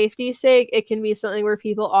for safety's sake, it can be something where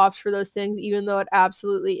people opt for those things, even though it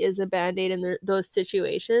absolutely is a band-aid in those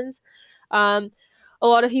situations. A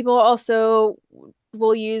lot of people also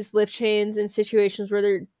will use lift chains in situations where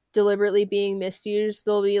they're deliberately being misused.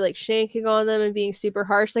 They'll be like shanking on them and being super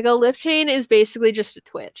harsh. Like a lift chain is basically just a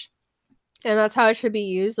twitch. And that's how it should be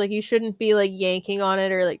used. Like you shouldn't be like yanking on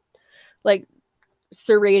it or like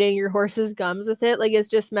serrating your horse's gums with it. Like it's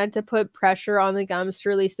just meant to put pressure on the gums to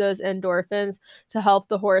release those endorphins to help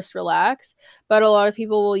the horse relax. But a lot of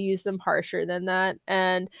people will use them harsher than that.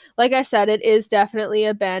 And like I said, it is definitely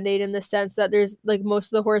a band-aid in the sense that there's like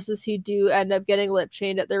most of the horses who do end up getting lip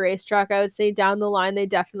chained at the racetrack, I would say down the line they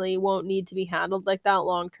definitely won't need to be handled like that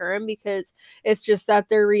long term, because it's just that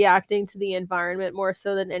they're reacting to the environment more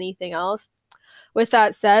so than anything else. With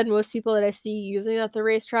that said, most people that I see using at the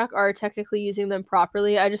racetrack are technically using them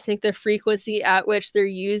properly. I just think the frequency at which they're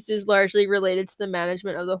used is largely related to the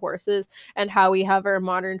management of the horses and how we have our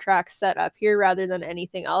modern tracks set up here rather than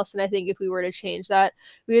anything else. And I think if we were to change that,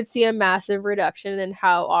 we would see a massive reduction in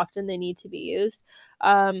how often they need to be used.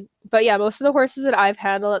 But yeah, most of the horses that I've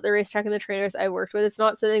handled at the racetrack and the trainers I worked with, it's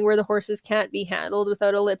not something where the horses can't be handled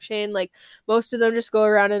without a lip chain. Like most of them just go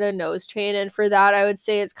around in a nose chain. And for that, I would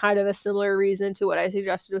say it's kind of a similar reason to what I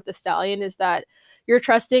suggested with the stallion, is that you're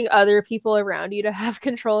trusting other people around you to have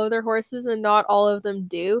control of their horses, and not all of them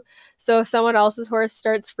do. So if someone else's horse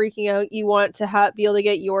starts freaking out, you want to be able to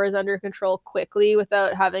get yours under control quickly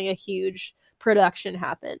without having a huge production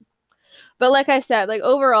happen. But like I said, like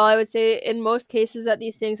overall, I would say in most cases that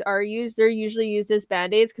these things are used, they're usually used as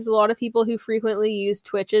band-aids, because a lot of people who frequently use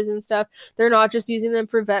twitches and stuff, they're not just using them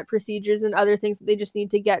for vet procedures and other things that they just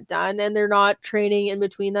need to get done, and they're not training in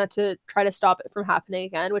between that to try to stop it from happening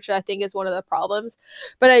again, which I think is one of the problems.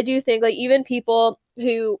 But I do think like even people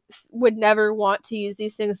who would never want to use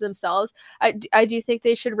these things themselves, I do think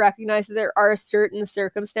they should recognize that there are certain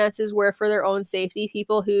circumstances where for their own safety,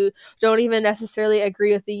 people who don't even necessarily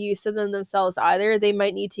agree with the use of them themselves either, they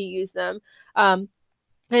might need to use them.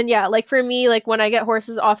 And yeah, like for me, like when I get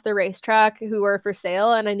horses off the racetrack who are for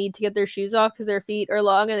sale and I need to get their shoes off because their feet are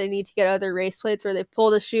long and they need to get out of their race plates, or they've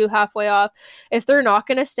pulled a shoe halfway off, if they're not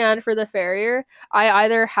going to stand for the farrier, I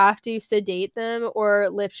either have to sedate them or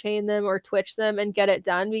lip chain them or twitch them and get it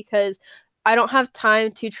done, because I don't have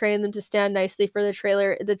time to train them to stand nicely for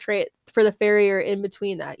the for the farrier in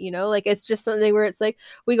between that, like it's just something where it's like,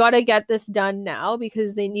 we got to get this done now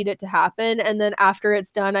because they need it to happen. And then after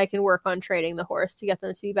it's done, I can work on training the horse to get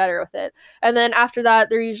them to be better with it. And then after that,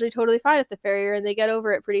 they're usually totally fine with the farrier and they get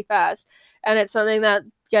over it pretty fast. And it's something that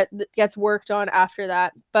gets worked on after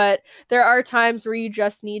that. But there are times where you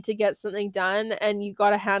just need to get something done and you got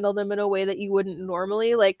to handle them in a way that you wouldn't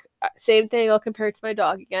normally. Like same thing, I'll compare it to my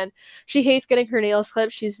dog again. She hates getting her nails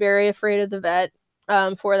clipped. She's very afraid of the vet.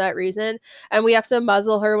 For that reason, and we have to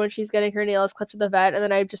muzzle her when she's getting her nails clipped to the vet, and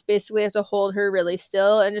then I just basically have to hold her really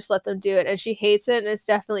still and just let them do it, and she hates it, and it's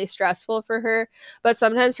definitely stressful for her. But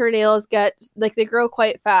sometimes her nails get like, they grow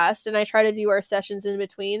quite fast, and I try to do our sessions in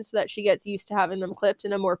between so that she gets used to having them clipped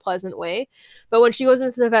in a more pleasant way. But when she goes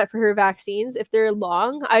into the vet for her vaccines, if they're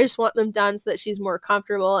long, I just want them done so that she's more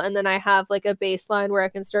comfortable, and then I have like a baseline where I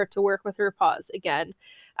can start to work with her paws again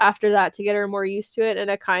after that to get her more used to it in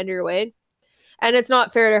a kinder way. And it's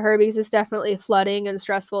not fair to her because it's definitely flooding and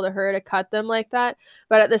stressful to her to cut them like that.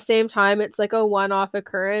 But at the same time, it's like a one-off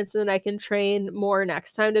occurrence, and I can train more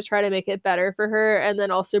next time to try to make it better for her, and then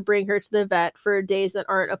also bring her to the vet for days that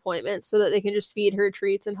aren't appointments so that they can just feed her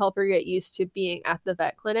treats and help her get used to being at the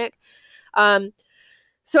vet clinic.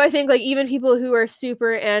 So I think like even people who are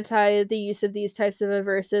super anti the use of these types of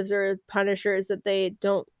aversives or punishers that they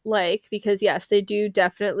don't like, because yes, they do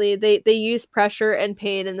definitely, they use pressure and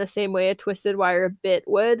pain in the same way a twisted wire bit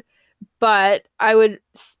would. But I would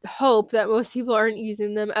hope that most people aren't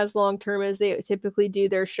using them as long term as they typically do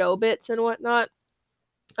their show bits and whatnot,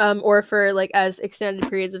 or for like as extended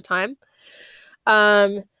periods of time.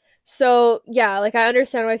 So yeah, like I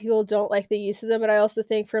understand why people don't like the use of them, but I also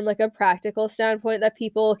think from like a practical standpoint that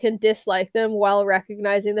people can dislike them while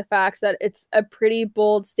recognizing the fact that it's a pretty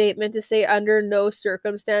bold statement to say under no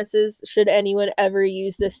circumstances should anyone ever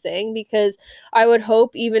use this thing. Because I would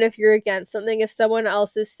hope, even if you're against something, if someone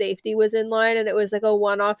else's safety was in line and it was like a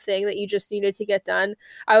one-off thing that you just needed to get done,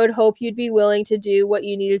 I would hope you'd be willing to do what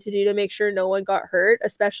you needed to do to make sure no one got hurt,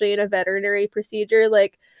 especially in a veterinary procedure.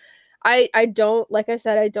 Like I don't, like I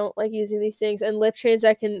said, I don't like using these things, and lip chains,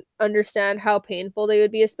 I can understand how painful they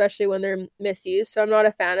would be, especially when they're misused. So I'm not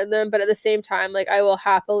a fan of them, but at the same time, like I will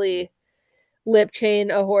happily lip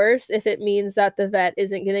chain a horse if it means that the vet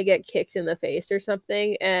isn't going to get kicked in the face or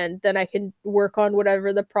something, and then I can work on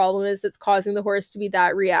whatever the problem is that's causing the horse to be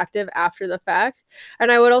that reactive after the fact.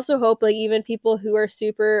 And I would also hope like even people who are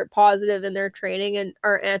super positive in their training and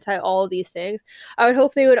are anti all of these things, I would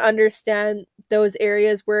hope they would understand those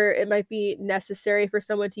areas where it might be necessary for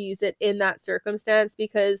someone to use it in that circumstance,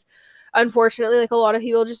 because unfortunately, like a lot of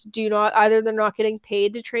people just do not, either they're not getting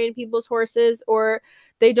paid to train people's horses, or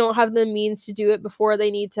they don't have the means to do it before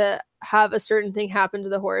they need to have a certain thing happen to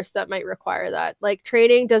the horse that might require that. Like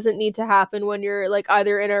training doesn't need to happen when you're like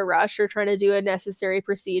either in a rush or trying to do a necessary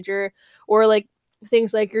procedure, or like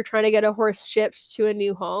things like you're trying to get a horse shipped to a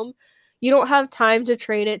new home. You don't have time to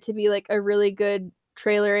train it to be like a really good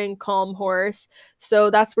trailering calm horse. So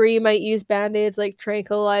that's where you might use band-aids, like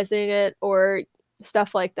tranquilizing it or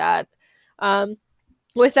stuff like that. Um,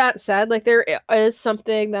 With that said, like there is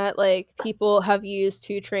something that like people have used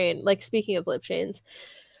to train, like speaking of lip chains,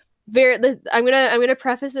 I'm gonna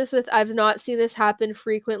preface this with I've not seen this happen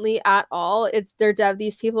frequently at all.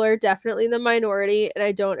 These people are definitely the minority, and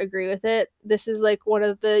I don't agree with it. This is like one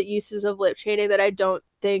of the uses of lip chaining that I don't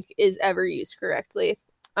think is ever used correctly.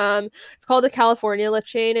 It's called the California lip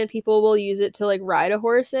chain, and people will use it to like ride a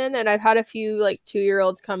horse in. And I've had a few like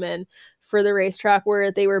 2-year-olds come in for the racetrack where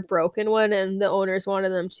they were broken one and the owners wanted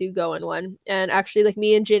them to go in one. And actually, like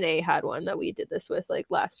me and Janae had one that we did this with like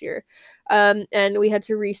last year. And we had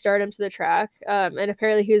to restart him to the track. And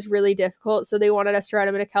apparently he was really difficult, so they wanted us to ride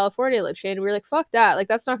him in a California lip chain. And we were like, "Fuck that! Like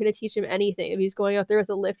that's not going to teach him anything if he's going out there with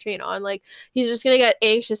a lip chain on. Like he's just going to get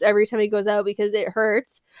anxious every time he goes out because it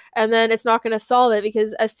hurts, and then it's not going to solve it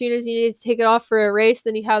because as soon as you need to take it off for a race,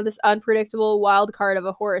 then you have this unpredictable wild card of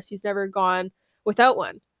a horse who's never gone without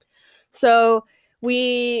one." So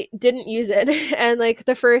we didn't use it. And like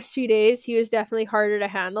the first few days, he was definitely harder to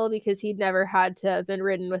handle because he'd never had to have been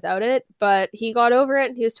ridden without it. But he got over it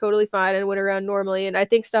and he was totally fine and went around normally. And I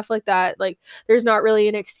think stuff like that, like there's not really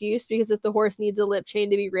an excuse because if the horse needs a lip chain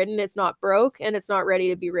to be ridden, it's not broke and it's not ready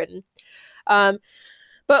to be ridden. Um,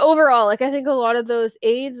 but overall, like I think a lot of those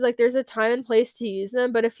aids, like there's a time and place to use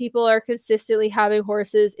them. But if people are consistently having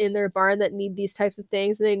horses in their barn that need these types of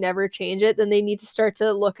things and they never change it, then they need to start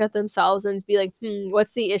to look at themselves and be like,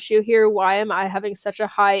 what's the issue here? Why am I having such a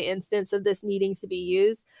high instance of this needing to be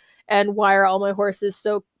used? And why are all my horses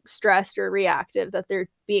so stressed or reactive that they're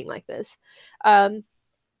being like this?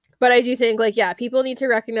 But I do think, like, yeah, people need to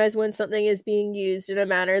recognize when something is being used in a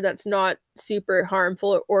manner that's not super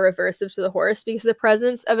harmful or aversive to the horse, because the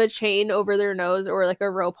presence of a chain over their nose or like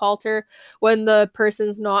a rope halter when the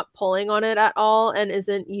person's not pulling on it at all and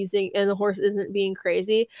the horse isn't being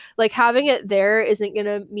crazy, like having it there isn't going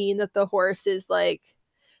to mean that the horse is like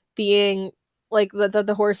being like that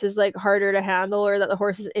the horse is like harder to handle or that the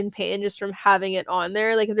horse is in pain just from having it on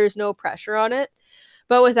there. Like, if there's no pressure on it.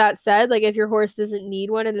 But with that said, like if your horse doesn't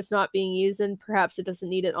need one and it's not being used, then perhaps it doesn't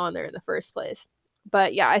need it on there in the first place.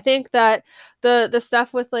 But yeah, I think that the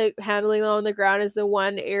stuff with like handling on the ground is the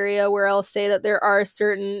one area where I'll say that there are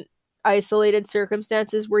certain isolated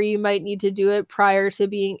circumstances where you might need to do it prior to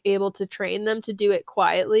being able to train them to do it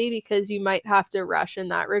quietly, because you might have to rush in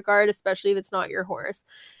that regard, especially if it's not your horse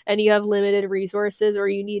and you have limited resources or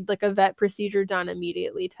you need like a vet procedure done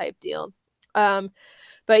immediately type deal.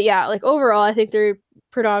 But yeah, like overall, I think they're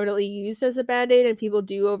predominantly used as a band-aid and people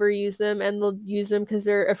do overuse them and they'll use them because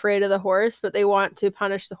they're afraid of the horse, but they want to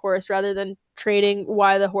punish the horse rather than training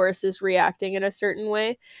why the horse is reacting in a certain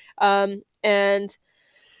way. And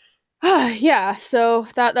yeah, so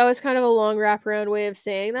that was kind of a long wraparound way of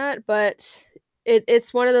saying that, but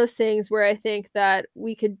it's one of those things where I think that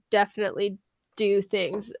we could definitely do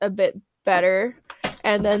things a bit better,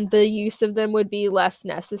 and then the use of them would be less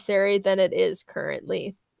necessary than it is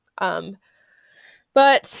currently.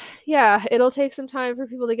 But yeah, it'll take some time for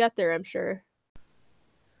people to get there, I'm sure.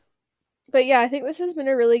 But yeah, I think this has been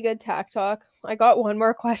a really good tack talk. I got one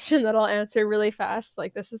more question that I'll answer really fast.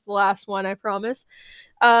 Like this is the last one, I promise.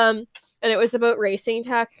 And it was about racing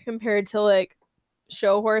tack compared to like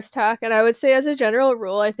show horse tack. And I would say as a general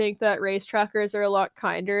rule, I think that race trackers are a lot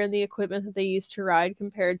kinder in the equipment that they use to ride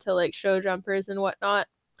compared to like show jumpers and whatnot.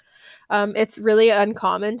 It's really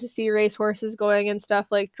uncommon to see race horses going in stuff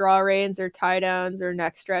like draw reins or tie downs or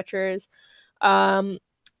neck stretchers.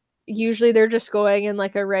 Usually they're just going in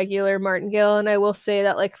like a regular martingale, and I will say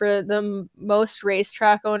that like for the most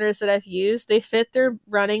racetrack owners that I've used, they fit their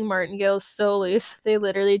running martingales so loose they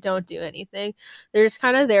literally don't do anything. They're just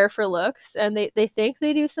kind of there for looks, and they think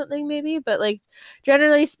they do something maybe, but like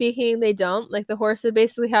generally speaking they don't. Like the horse would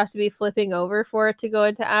basically have to be flipping over for it to go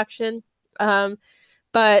into action.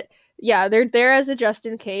 But yeah, they're there as a just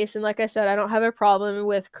in case, and like I said, I don't have a problem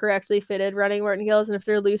with correctly fitted running martingales, and if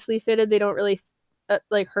they're loosely fitted they don't really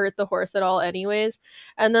like hurt the horse at all anyways.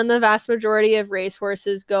 And then the vast majority of race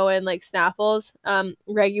horses go in like snaffles,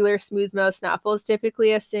 regular smooth mouth snaffles,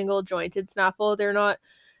 typically a single jointed snaffle. They're not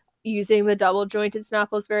using the double jointed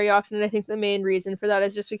snaffles very often, and I think the main reason for that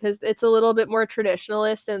is just because it's a little bit more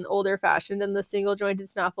traditionalist and older fashioned, and the single jointed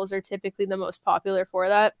snaffles are typically the most popular for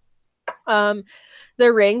that.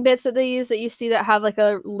 The ring bits that they use that you see that have like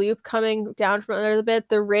a loop coming down from under the bit,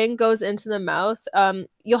 the ring goes into the mouth.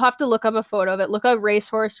 you'll have to look up a photo of it. Look up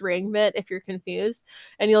racehorse ring bit if you're confused,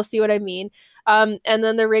 and you'll see what I mean. And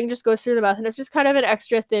then the ring just goes through the mouth, and it's just kind of an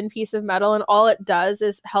extra thin piece of metal, and all it does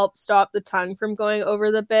is help stop the tongue from going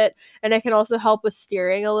over the bit, and it can also help with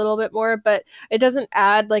steering a little bit more, but it doesn't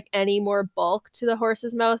add like any more bulk to the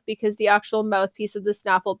horse's mouth, because the actual mouthpiece of the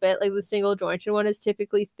snaffle bit, like the single jointed one, is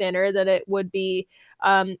typically thinner than it would be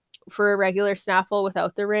for a regular snaffle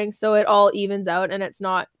without the ring, so it all evens out, and it's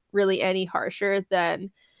not really any harsher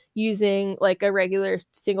than using like a regular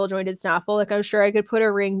single jointed snaffle. Like I'm sure I could put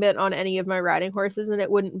a ring bit on any of my riding horses and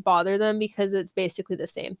it wouldn't bother them, because it's basically the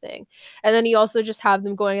same thing. And then you also just have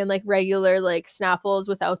them going in like regular like snaffles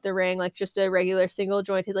without the ring, like just a regular single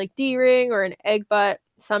jointed like D ring or an egg butt,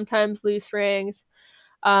 sometimes loose rings.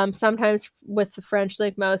 Sometimes with the French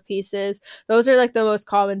like mouthpieces. Those are like the most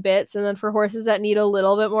common bits. And then for horses that need a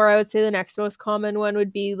little bit more, I would say the next most common one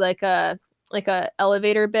would be like a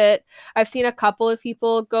elevator bit. I've seen a couple of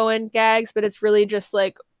people go in gags, but it's really just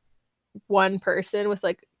like one person with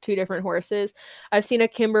like two different horses. I've seen a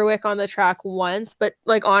Kimberwick on the track once, but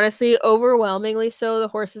like honestly, overwhelmingly so, the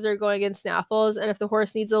horses are going in snaffles. And if the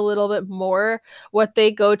horse needs a little bit more, what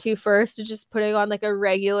they go to first is just putting on like a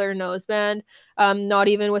regular noseband, not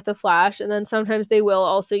even with a flash. And then sometimes they will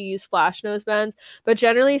also use flash nosebands. But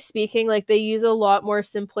generally speaking, like they use a lot more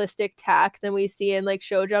simplistic tack than we see in like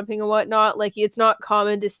show jumping and whatnot. Like it's not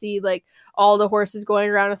common to see like all the horses going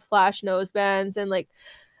around with flash nosebands and like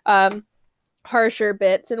harsher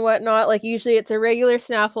bits and whatnot. Like usually it's a regular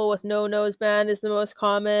snaffle with no noseband is the most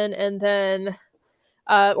common, and then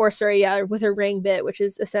with a ring bit, which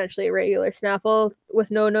is essentially a regular snaffle with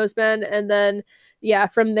no noseband. And then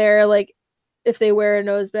from there, like if they wear a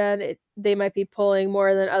noseband, they might be pulling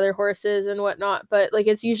more than other horses and whatnot, but like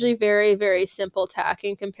it's usually very, very simple tack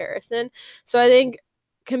in comparison. So I think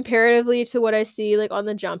comparatively to what I see like on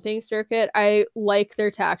the jumping circuit, I like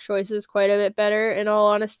their tack choices quite a bit better, in all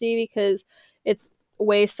honesty, because it's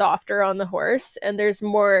way softer on the horse, and there's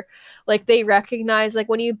more like they recognize like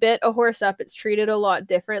when you bit a horse up, it's treated a lot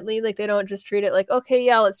differently. Like they don't just treat it like, okay,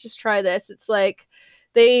 yeah, let's just try this. It's like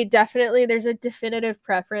there's a definitive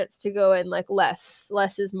preference to go in like less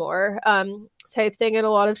is more type thing, and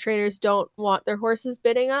a lot of trainers don't want their horses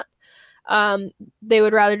bitting up. They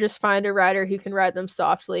would rather just find a rider who can ride them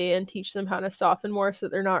softly and teach them how to soften more, so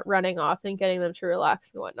that they're not running off and getting them to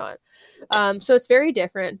relax and whatnot. So it's very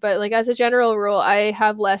different, but like as a general rule, I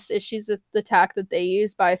have less issues with the tack that they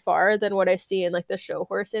use by far than what I see in like the show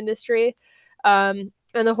horse industry. And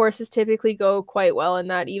the horses typically go quite well in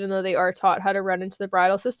that, even though they are taught how to run into the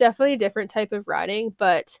bridle. So it's definitely a different type of riding,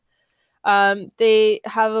 but they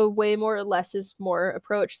have a way more less is more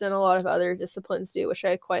approach than a lot of other disciplines do, which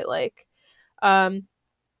I quite like.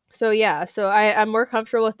 So I'm more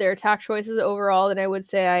comfortable with their tack choices overall than I would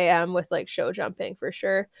say I am with like show jumping for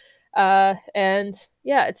sure. And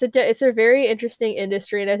yeah, it's a very interesting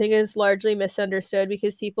industry, and I think it's largely misunderstood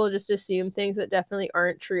because people just assume things that definitely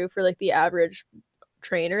aren't true for like the average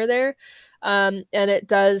trainer there. And it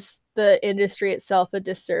does the industry itself a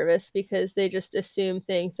disservice because they just assume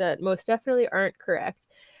things that most definitely aren't correct.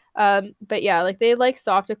 But yeah, like they like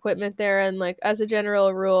soft equipment there, and like as a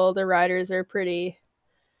general rule, the riders are pretty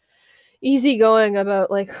easygoing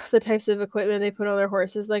about like the types of equipment they put on their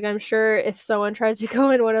horses. Like I'm sure if someone tried to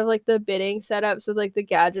go in one of like the bidding setups with like the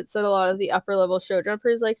gadgets that a lot of the upper level show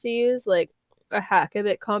jumpers like to use, like a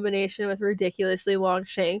hack-a-bit combination with ridiculously long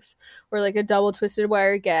shanks, or like a double twisted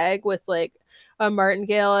wire gag with like a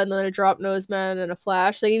martingale and then a drop noseband and a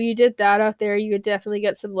flash. Like if you did that out there, you would definitely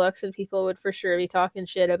get some looks, and people would for sure be talking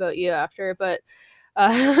shit about you after. But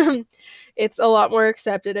it's a lot more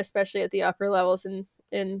accepted, especially at the upper levels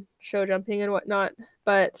in show jumping and whatnot.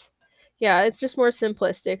 But yeah, it's just more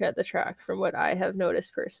simplistic at the track from what I have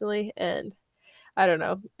noticed personally. And I don't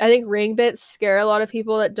know. I think ring bits scare a lot of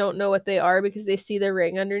people that don't know what they are, because they see the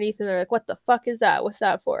ring underneath and they're like, what the fuck is that? What's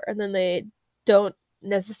that for? And then they don't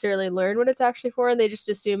necessarily learn what it's actually for, and they just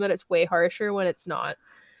assume that it's way harsher when it's not.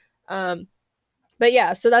 But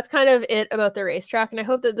yeah, so that's kind of it about the racetrack, and I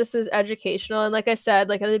hope that this was educational. And like I said,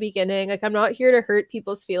 like at the beginning, like I'm not here to hurt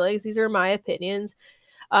people's feelings. These are my opinions.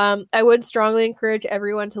 I would strongly encourage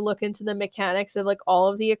everyone to look into the mechanics of like all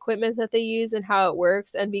of the equipment that they use and how it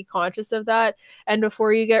works, and be conscious of that. And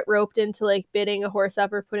before you get roped into like bidding a horse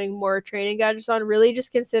up or putting more training gadgets on, really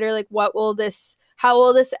just consider like how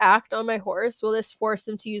will this act on my horse? Will this force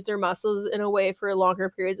them to use their muscles in a way for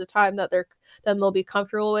longer periods of time that they'll be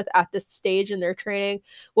comfortable with at this stage in their training?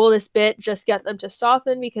 Will this bit just get them to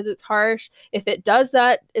soften because it's harsh? If it does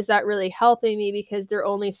that, is that really helping me because they're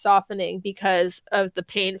only softening because of the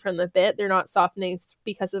pain from the bit? They're not softening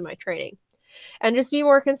because of my training. And just be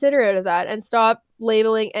more considerate of that and stop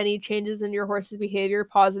labeling any changes in your horse's behavior,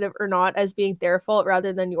 positive or not, as being their fault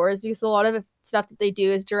rather than yours, because a lot of stuff that they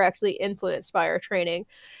do is directly influenced by our training.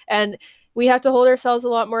 And we have to hold ourselves a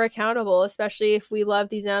lot more accountable, especially if we love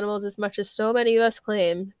these animals as much as so many of us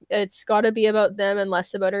claim. It's got to be about them and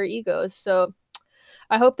less about our egos. So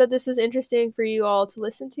I hope that this was interesting for you all to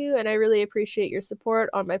listen to, and I really appreciate your support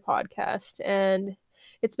on my podcast. And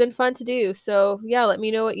it's been fun to do. So, yeah, let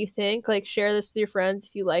me know what you think. Like, share this with your friends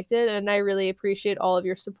if you liked it. And I really appreciate all of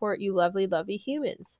your support, you lovely, lovely humans.